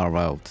them starve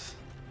out.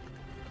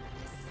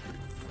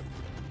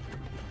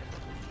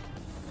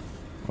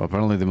 Well,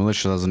 apparently the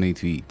militia doesn't need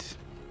to eat.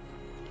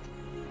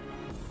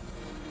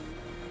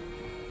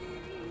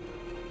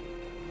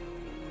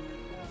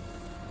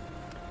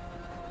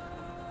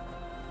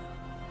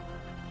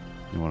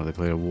 You want to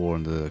declare war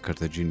on the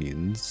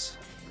Carthaginians.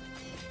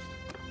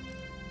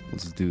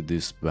 Let's do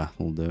this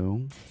battle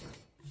though.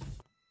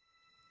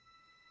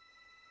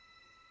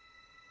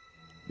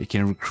 You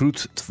can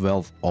recruit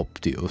 12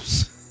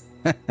 Optios.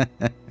 I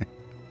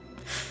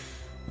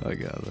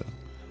got that.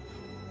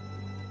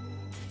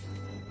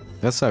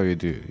 That's how you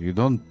do. You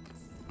don't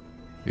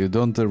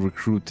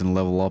recruit and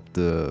level up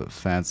the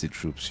fancy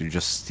troops. You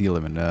just steal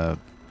them and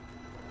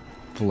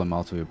pull them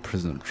out of your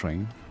prisoner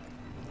train.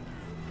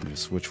 You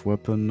switch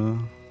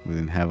weapon. We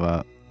didn't have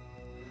a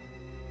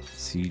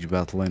siege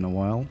battle in a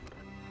while.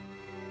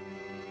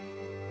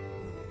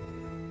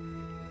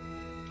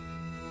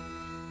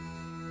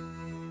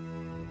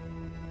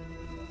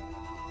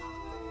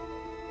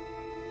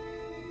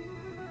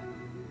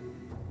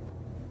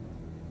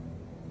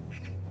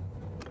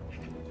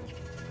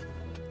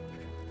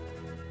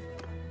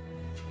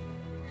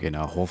 Okay,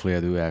 now hopefully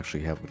I do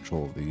actually have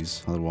control of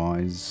these.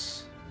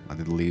 Otherwise, I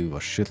did leave a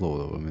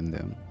shitload of them in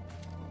them.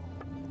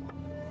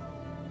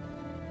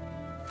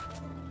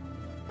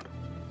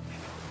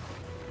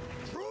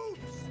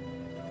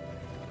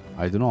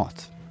 I do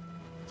not.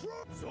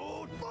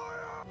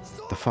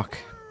 The fuck?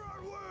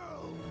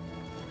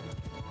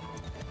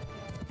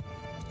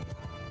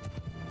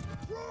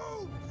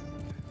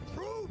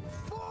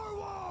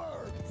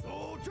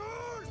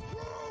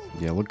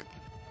 Yeah, look.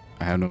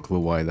 I have no clue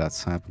why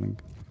that's happening.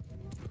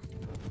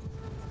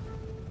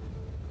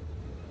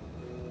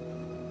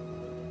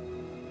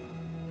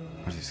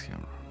 What is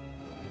camera?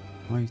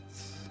 Right.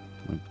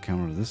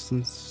 Camera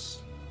distance.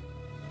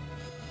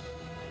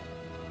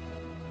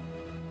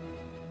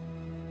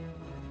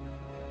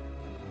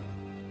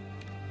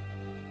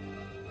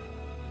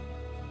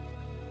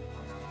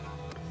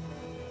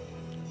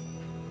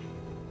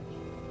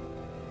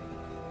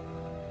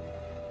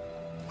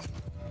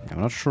 I'm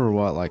not sure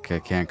what, like, I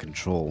can't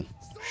control.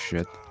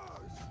 Shit.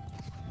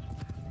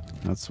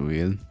 That's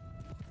weird.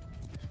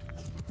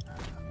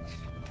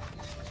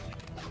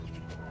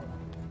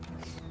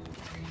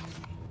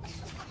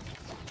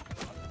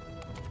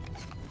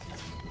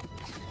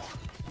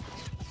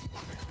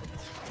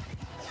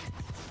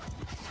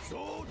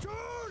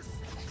 Soldiers!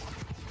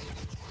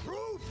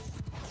 Troops!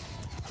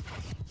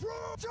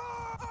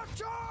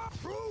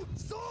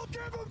 Troops! So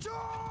give them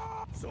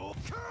job! So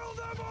kill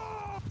them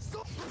all!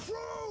 So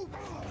troops!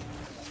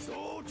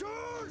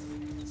 Soldiers!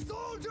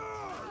 Soldiers!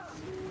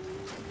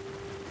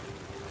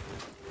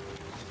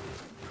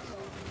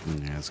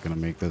 Yeah, it's gonna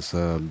make this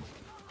a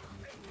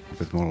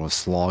bit more of a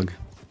slog.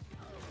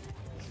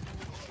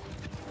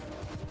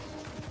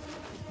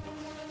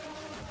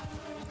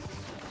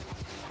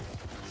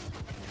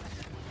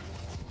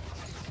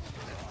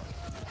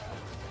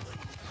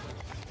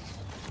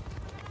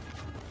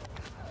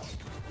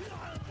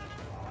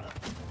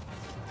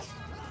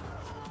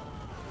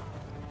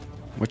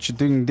 What you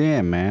doing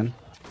there, man?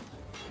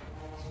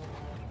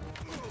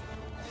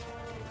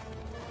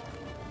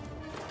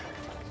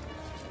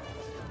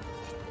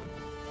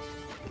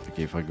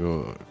 Okay, if I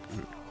go...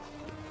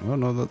 Oh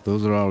no,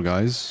 those are our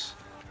guys.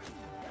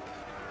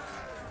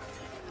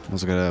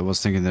 I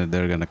was thinking that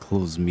they're gonna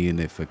close me in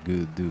if I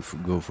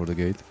go for the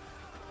gate.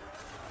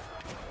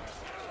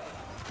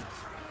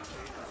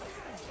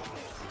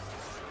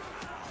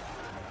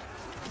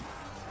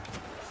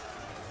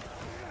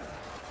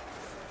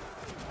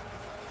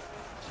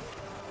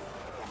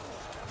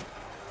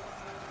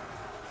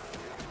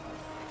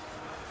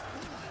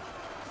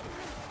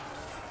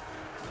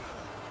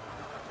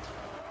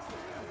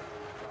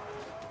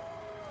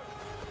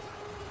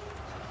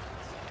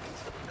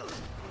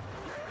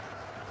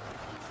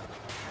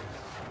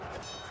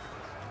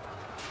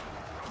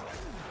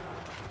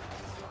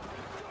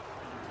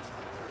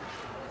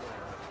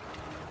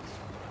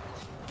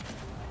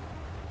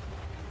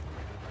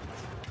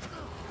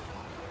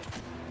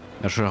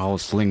 Not sure how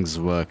slings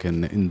work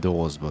in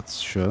indoors, but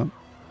sure.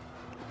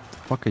 What the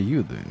fuck are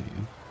you doing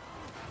here?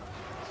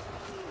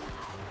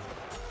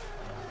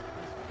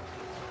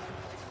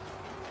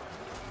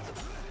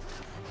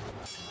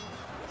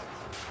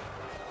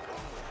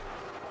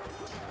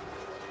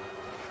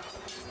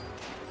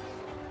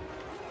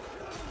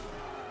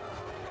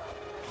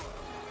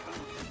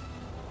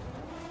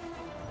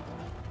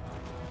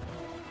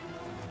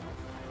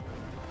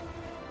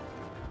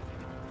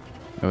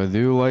 I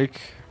do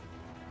like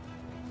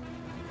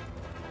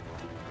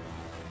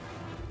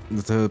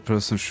the third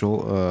person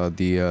show,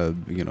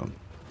 you know,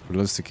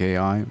 realistic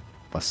AI,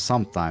 but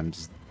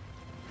sometimes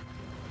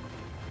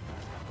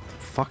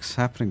the fuck's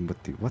happening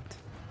with the what?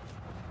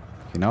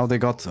 You know, they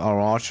got our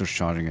archers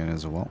charging in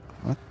as well.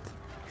 What?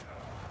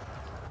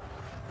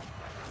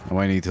 I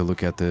might need to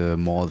look at the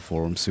mod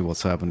forum, see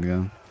what's happening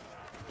there.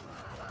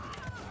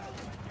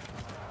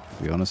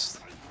 To be honest.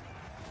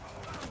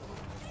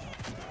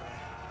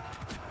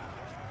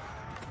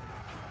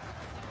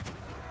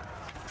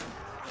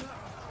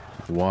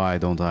 Why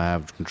don't I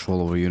have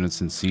control over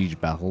units in siege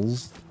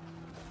battles?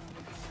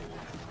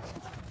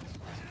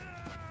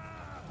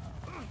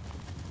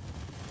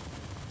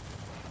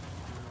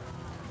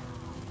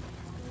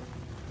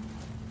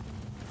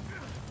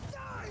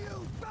 Die,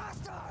 you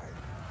bastard!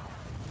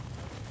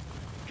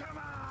 Come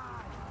on!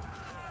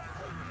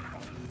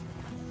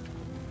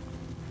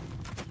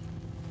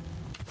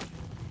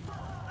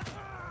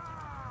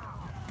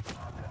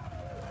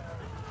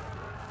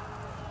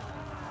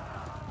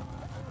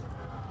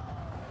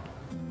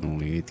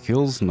 Only 8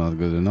 kills, not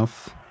good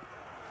enough.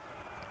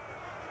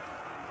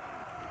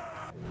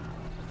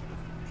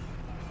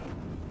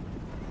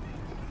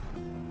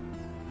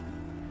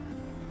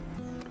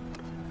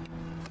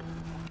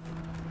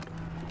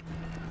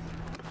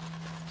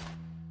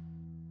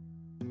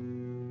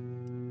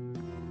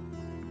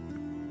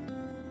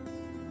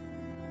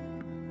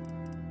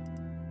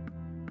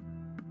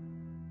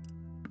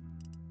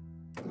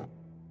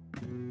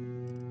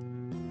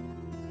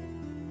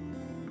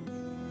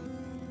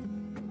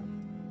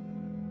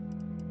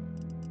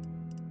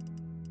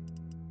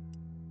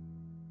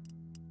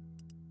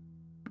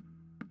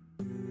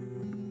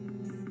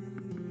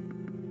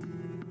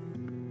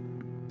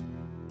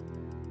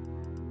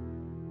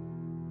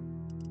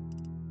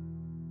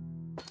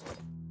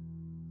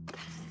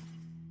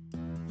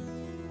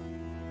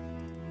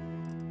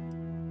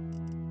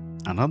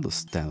 Another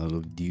standard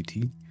of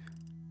duty.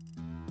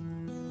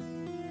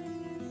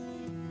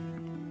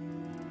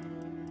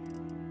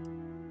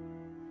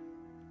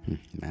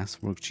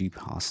 Masswork cheap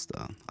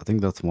Hasta. I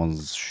think that one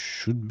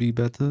should be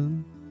better.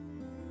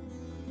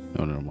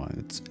 No, never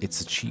mind. It's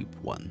a cheap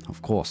one.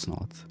 Of course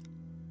not.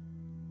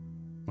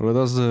 Well, it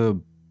does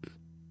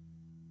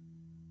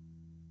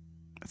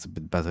it's a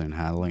bit better in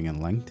handling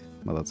and length,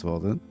 but that's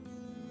about it.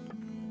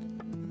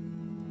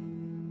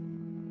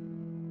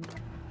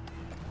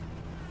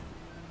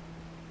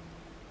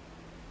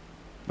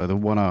 I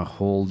don't want to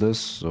hold this,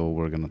 so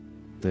we're gonna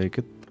take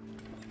it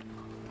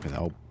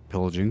without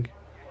pillaging.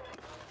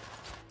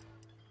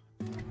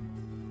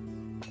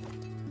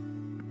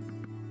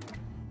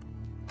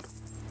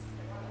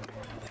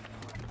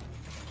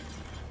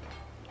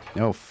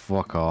 Oh,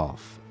 fuck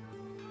off.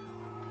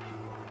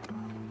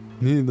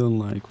 You don't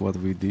like what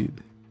we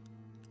did.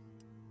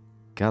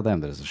 Goddamn,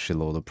 there's a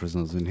shitload of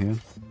prisoners in here.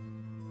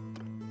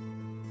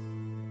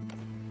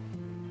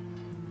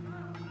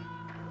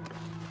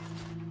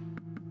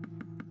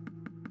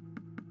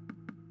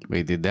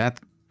 Wait, did that,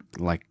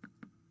 like,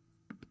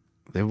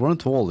 they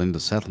weren't all in the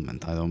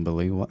settlement, I don't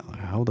believe. What,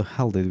 how the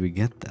hell did we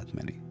get that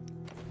many?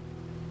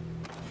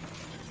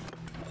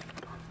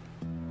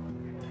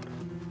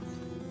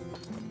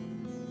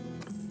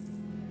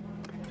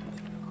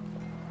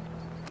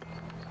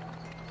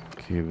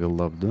 Okay,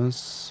 build up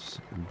this.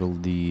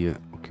 Build the,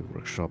 okay,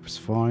 workshop is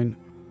fine.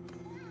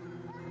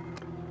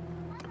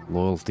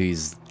 Loyalty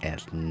is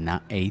at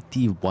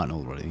 81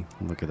 already.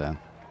 Look at that.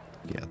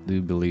 Yeah, I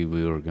do believe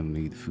we are gonna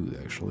need food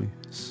actually.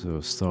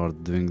 So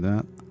start doing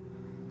that.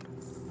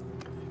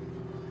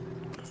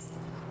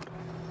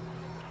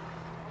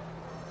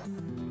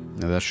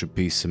 Now that should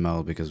piece him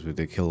out because we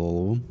did kill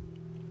all of them.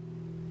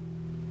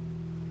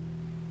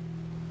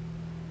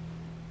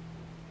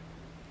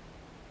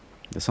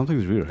 There's something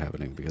weird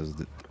happening because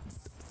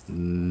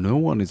no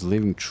one is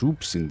leaving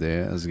troops in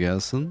there as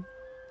garrison.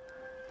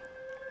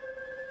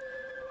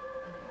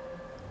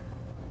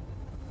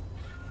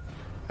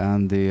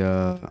 And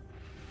the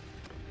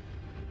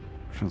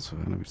transfer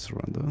enemy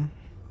surrender.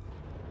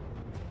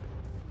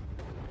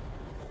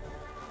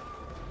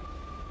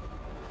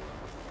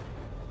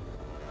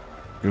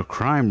 Your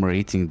crime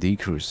rating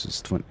decreases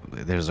 20.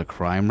 There's a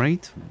crime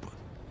rate?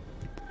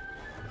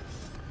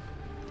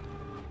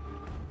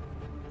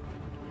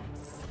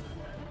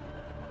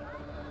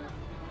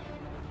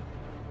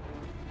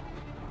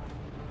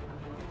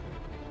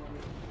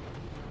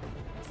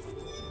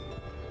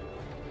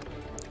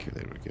 Okay,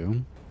 there we go.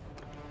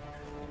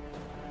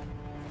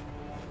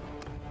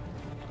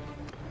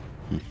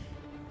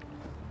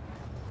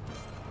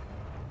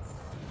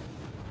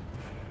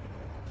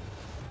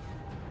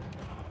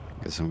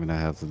 Guess I'm gonna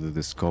have to do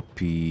this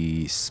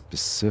copy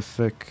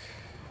specific.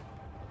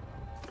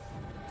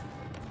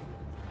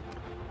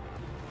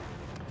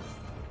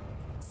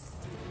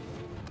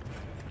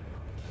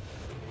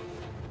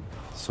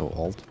 So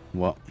alt.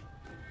 What?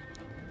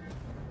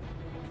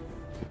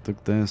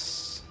 Took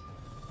this.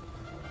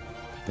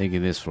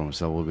 Taking this from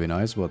myself would be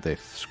nice, but they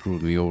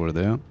screwed me over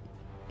there.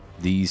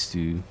 These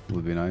two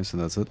would be nice,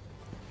 and that's it.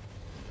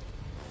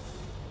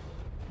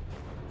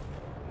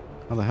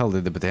 How the hell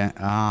did the battalion...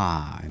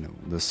 Ah, I know.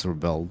 This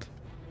rebelled.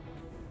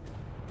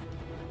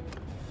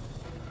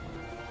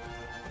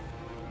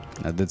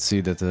 I did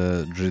see that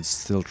the Drid's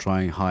still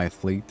trying high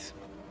fleet.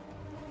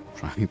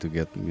 Trying to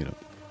get, you know...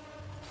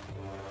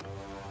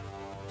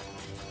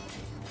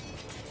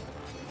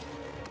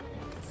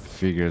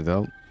 figured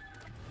out.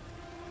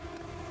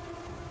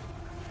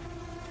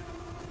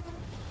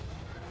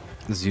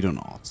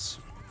 Xenonauts.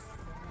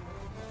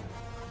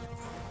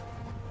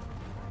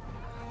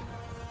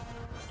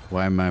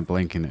 Why am I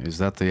blinking? Is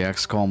that the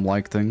XCOM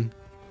like thing?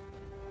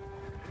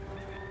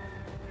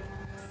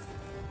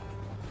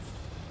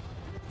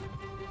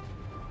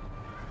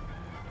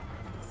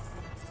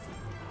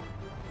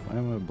 Why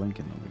am I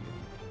blinking over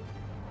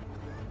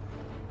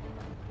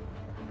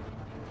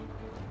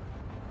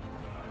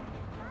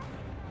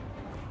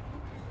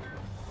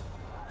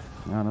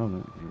here? I don't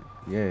know.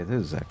 Yeah, it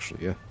is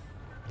actually, yeah.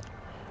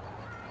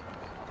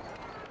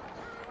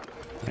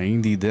 I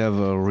indeed have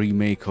a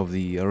remake of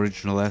the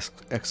original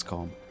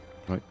XCOM,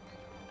 right?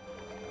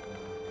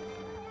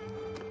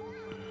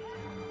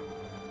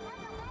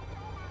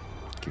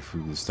 Okay,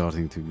 food is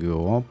starting to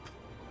go up.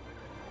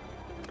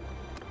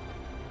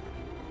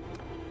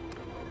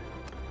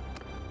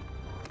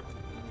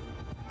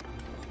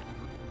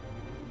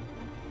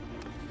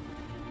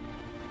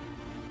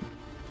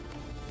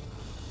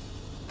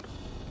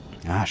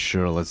 Ah,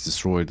 sure, let's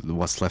destroy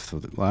what's left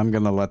of it. I'm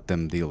gonna let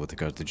them deal with the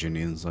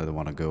Carthaginians. I don't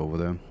want to go over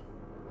there.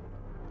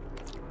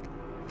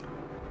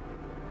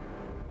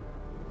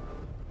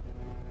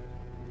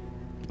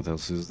 What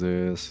else is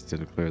this? It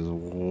declares a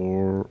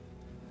war.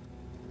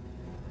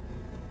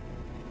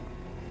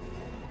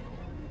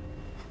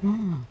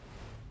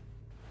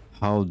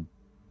 How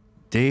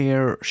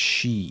dare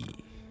she?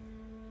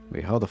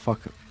 Wait, how the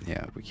fuck?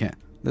 Yeah, we can't.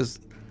 This.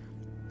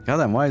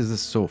 Goddamn, why is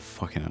this so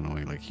fucking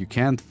annoying? Like, you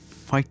can't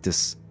fight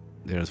this.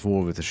 There's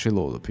war with a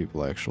shitload of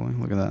people, actually.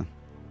 Look at that.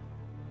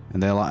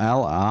 And they're like,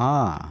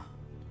 ah.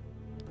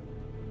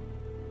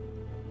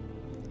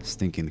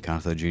 Stinking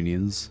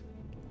Carthaginians.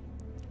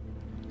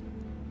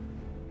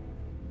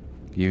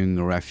 Giving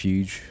a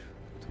refuge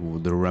to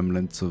the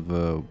remnants of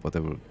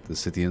whatever, the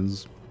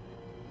Scythians.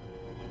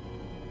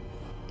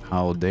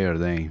 How dare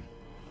they?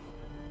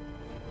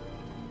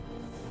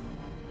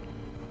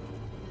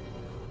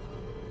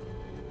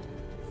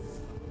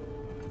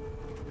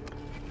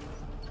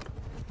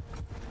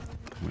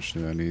 How much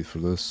do I need for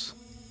this?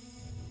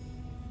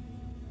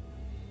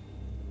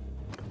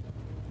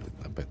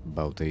 I bet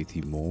about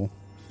 80 more.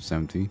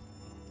 70.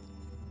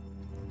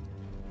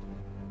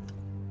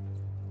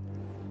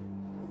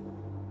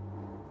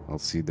 I'll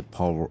see the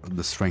power,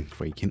 the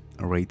strength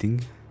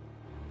rating.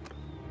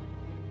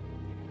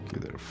 Okay,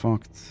 they're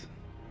fucked.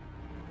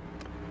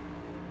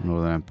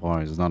 Northern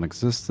Empire is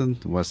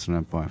non-existent. Western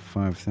Empire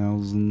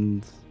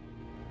 5,000.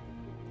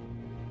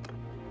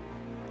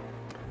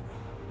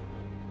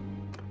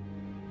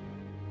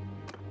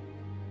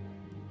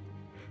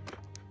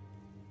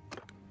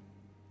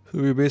 So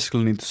we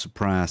basically need to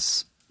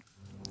suppress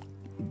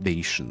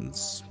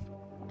nations.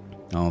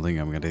 I don't think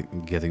I'm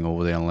getting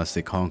over there unless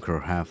they conquer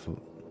half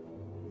of.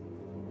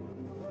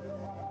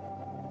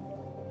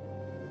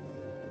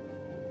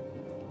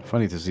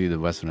 Funny to see the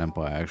Western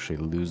Empire actually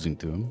losing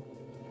to him.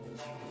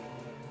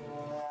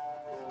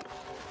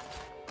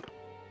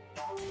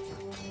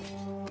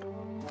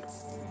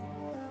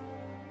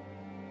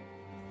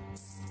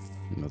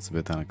 That's a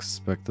bit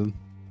unexpected.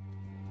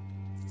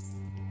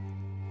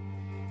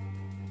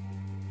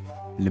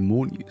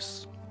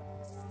 Lemonius.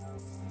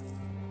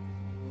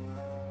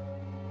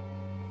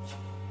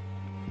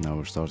 Now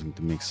we're starting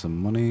to make some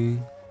money.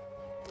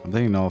 I'm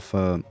thinking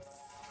of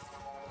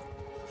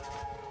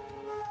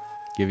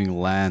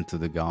giving land to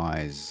the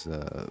guys.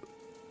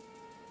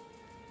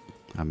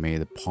 I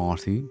made a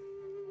party.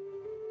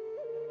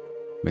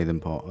 Made them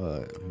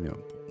you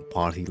know,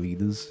 party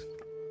leaders.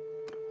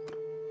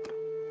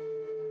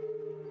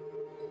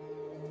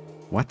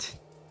 What?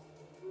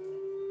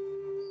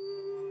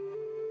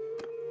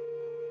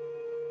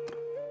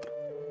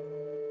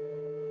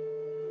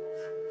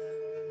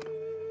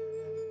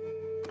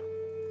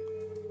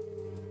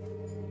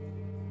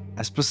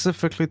 I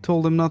specifically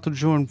told him not to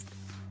join.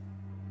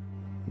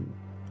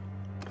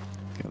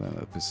 Okay,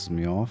 that pisses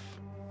me off.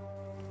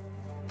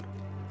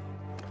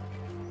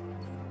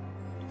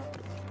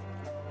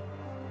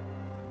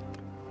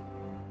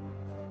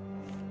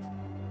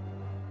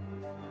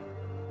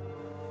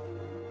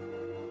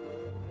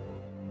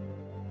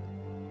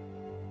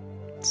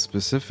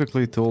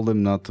 Specifically told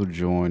him not to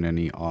join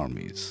any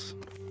armies.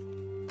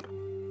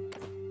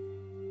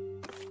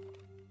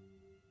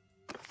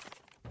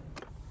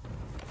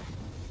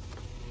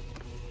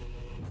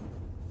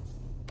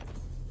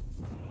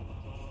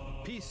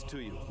 Peace to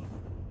you.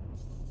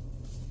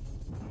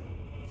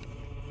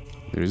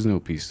 There is no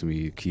peace to me,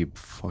 you keep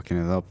fucking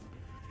it up.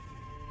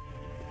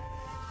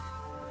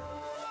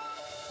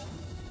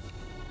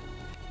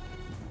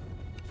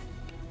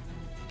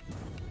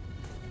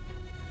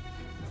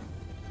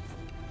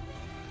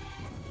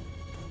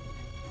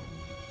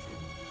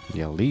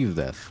 Yeah, leave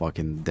that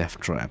fucking death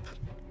trap.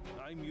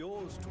 I'm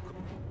yours to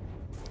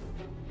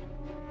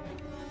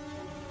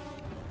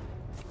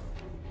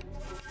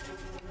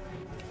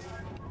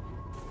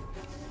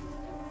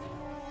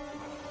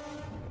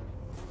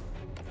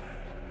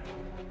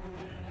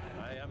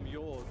I am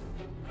yours.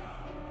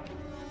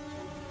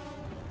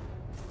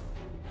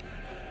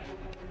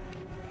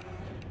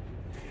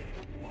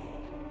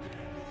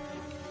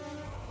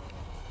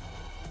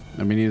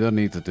 I mean, you don't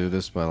need to do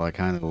this, but I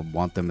kind of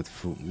want them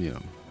to, you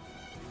know,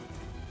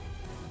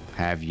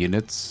 have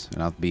units and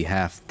not be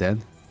half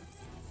dead.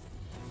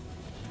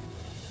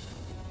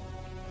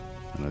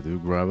 And I do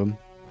grab them.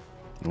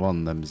 One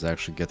of them is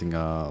actually getting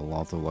a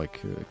lot of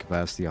like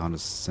capacity,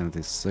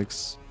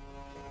 176.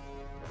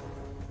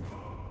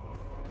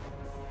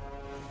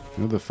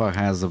 Who the fuck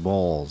has the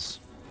balls?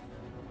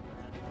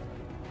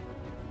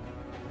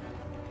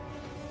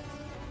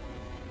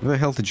 Where the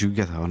hell did you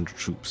get 100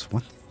 troops?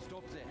 What?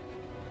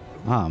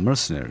 Ah,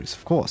 mercenaries,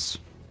 of course.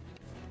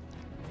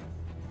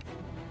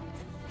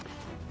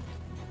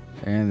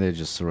 And they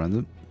just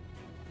surrendered.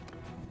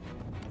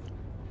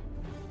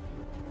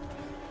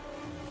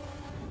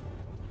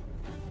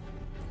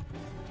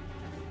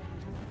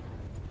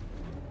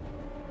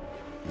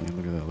 Yeah,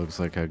 look at that. Looks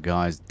like our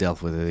guys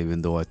dealt with it,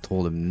 even though I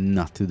told him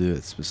not to do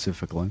it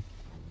specifically.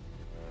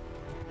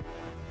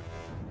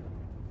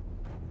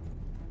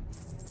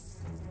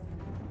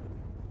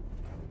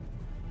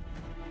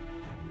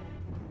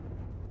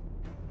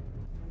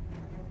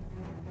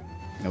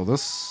 Now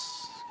this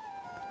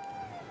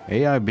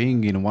AI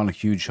being in one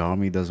huge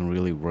army doesn't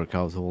really work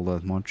out all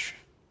that much.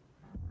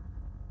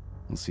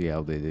 Let's see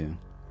how they do.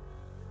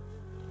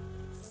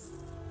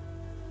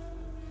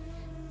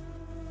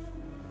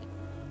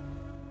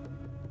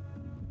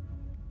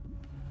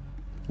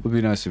 Would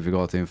be nice if we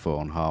got info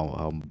on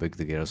how big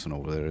the garrison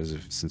over there is,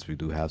 since we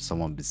do have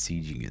someone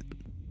besieging it.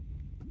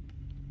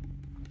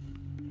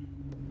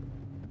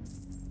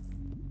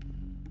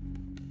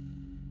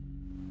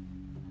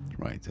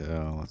 Right,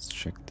 let's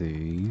check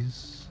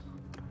these.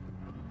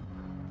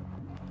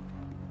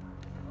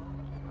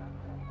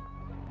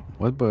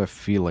 Why do I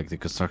feel like the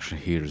construction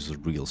here is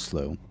real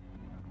slow?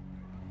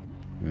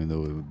 Even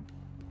though we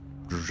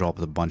dropped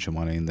a bunch of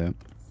money in there.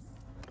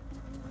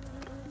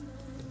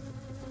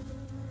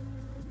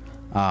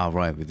 Ah,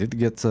 right, we did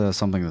get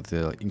something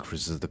that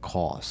increases the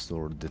cost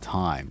or the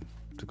time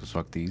to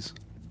construct these.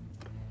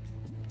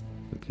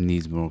 It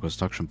needs more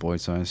construction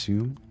points, I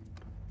assume.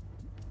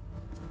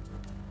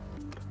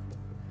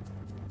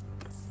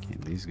 Okay,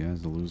 these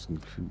guys are losing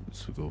food,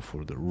 so go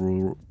for the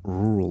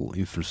rural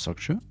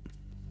infrastructure.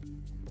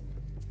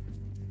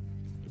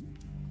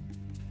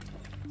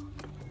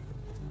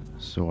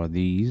 So are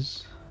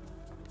these.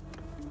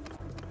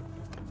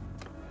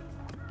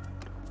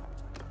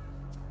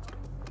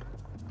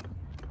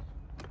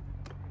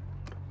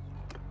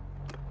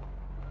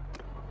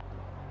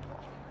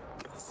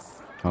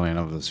 Funny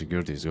enough, the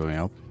security is going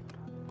up.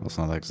 That's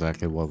not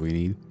exactly what we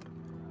need.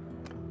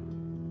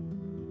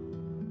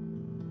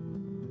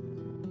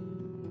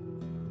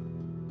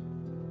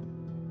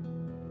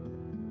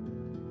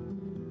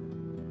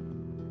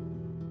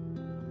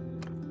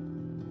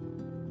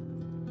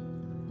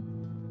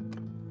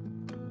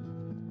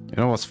 You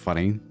know what's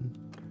funny?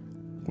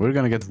 We're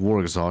gonna get war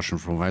exhaustion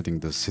from fighting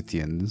the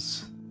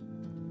Scythians.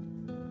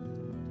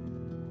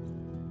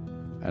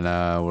 And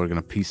we're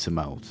gonna piece them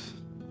out.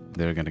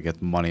 They're gonna get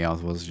money out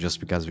of us just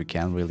because we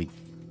can't really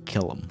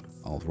kill them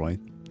outright.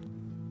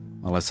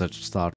 Unless I start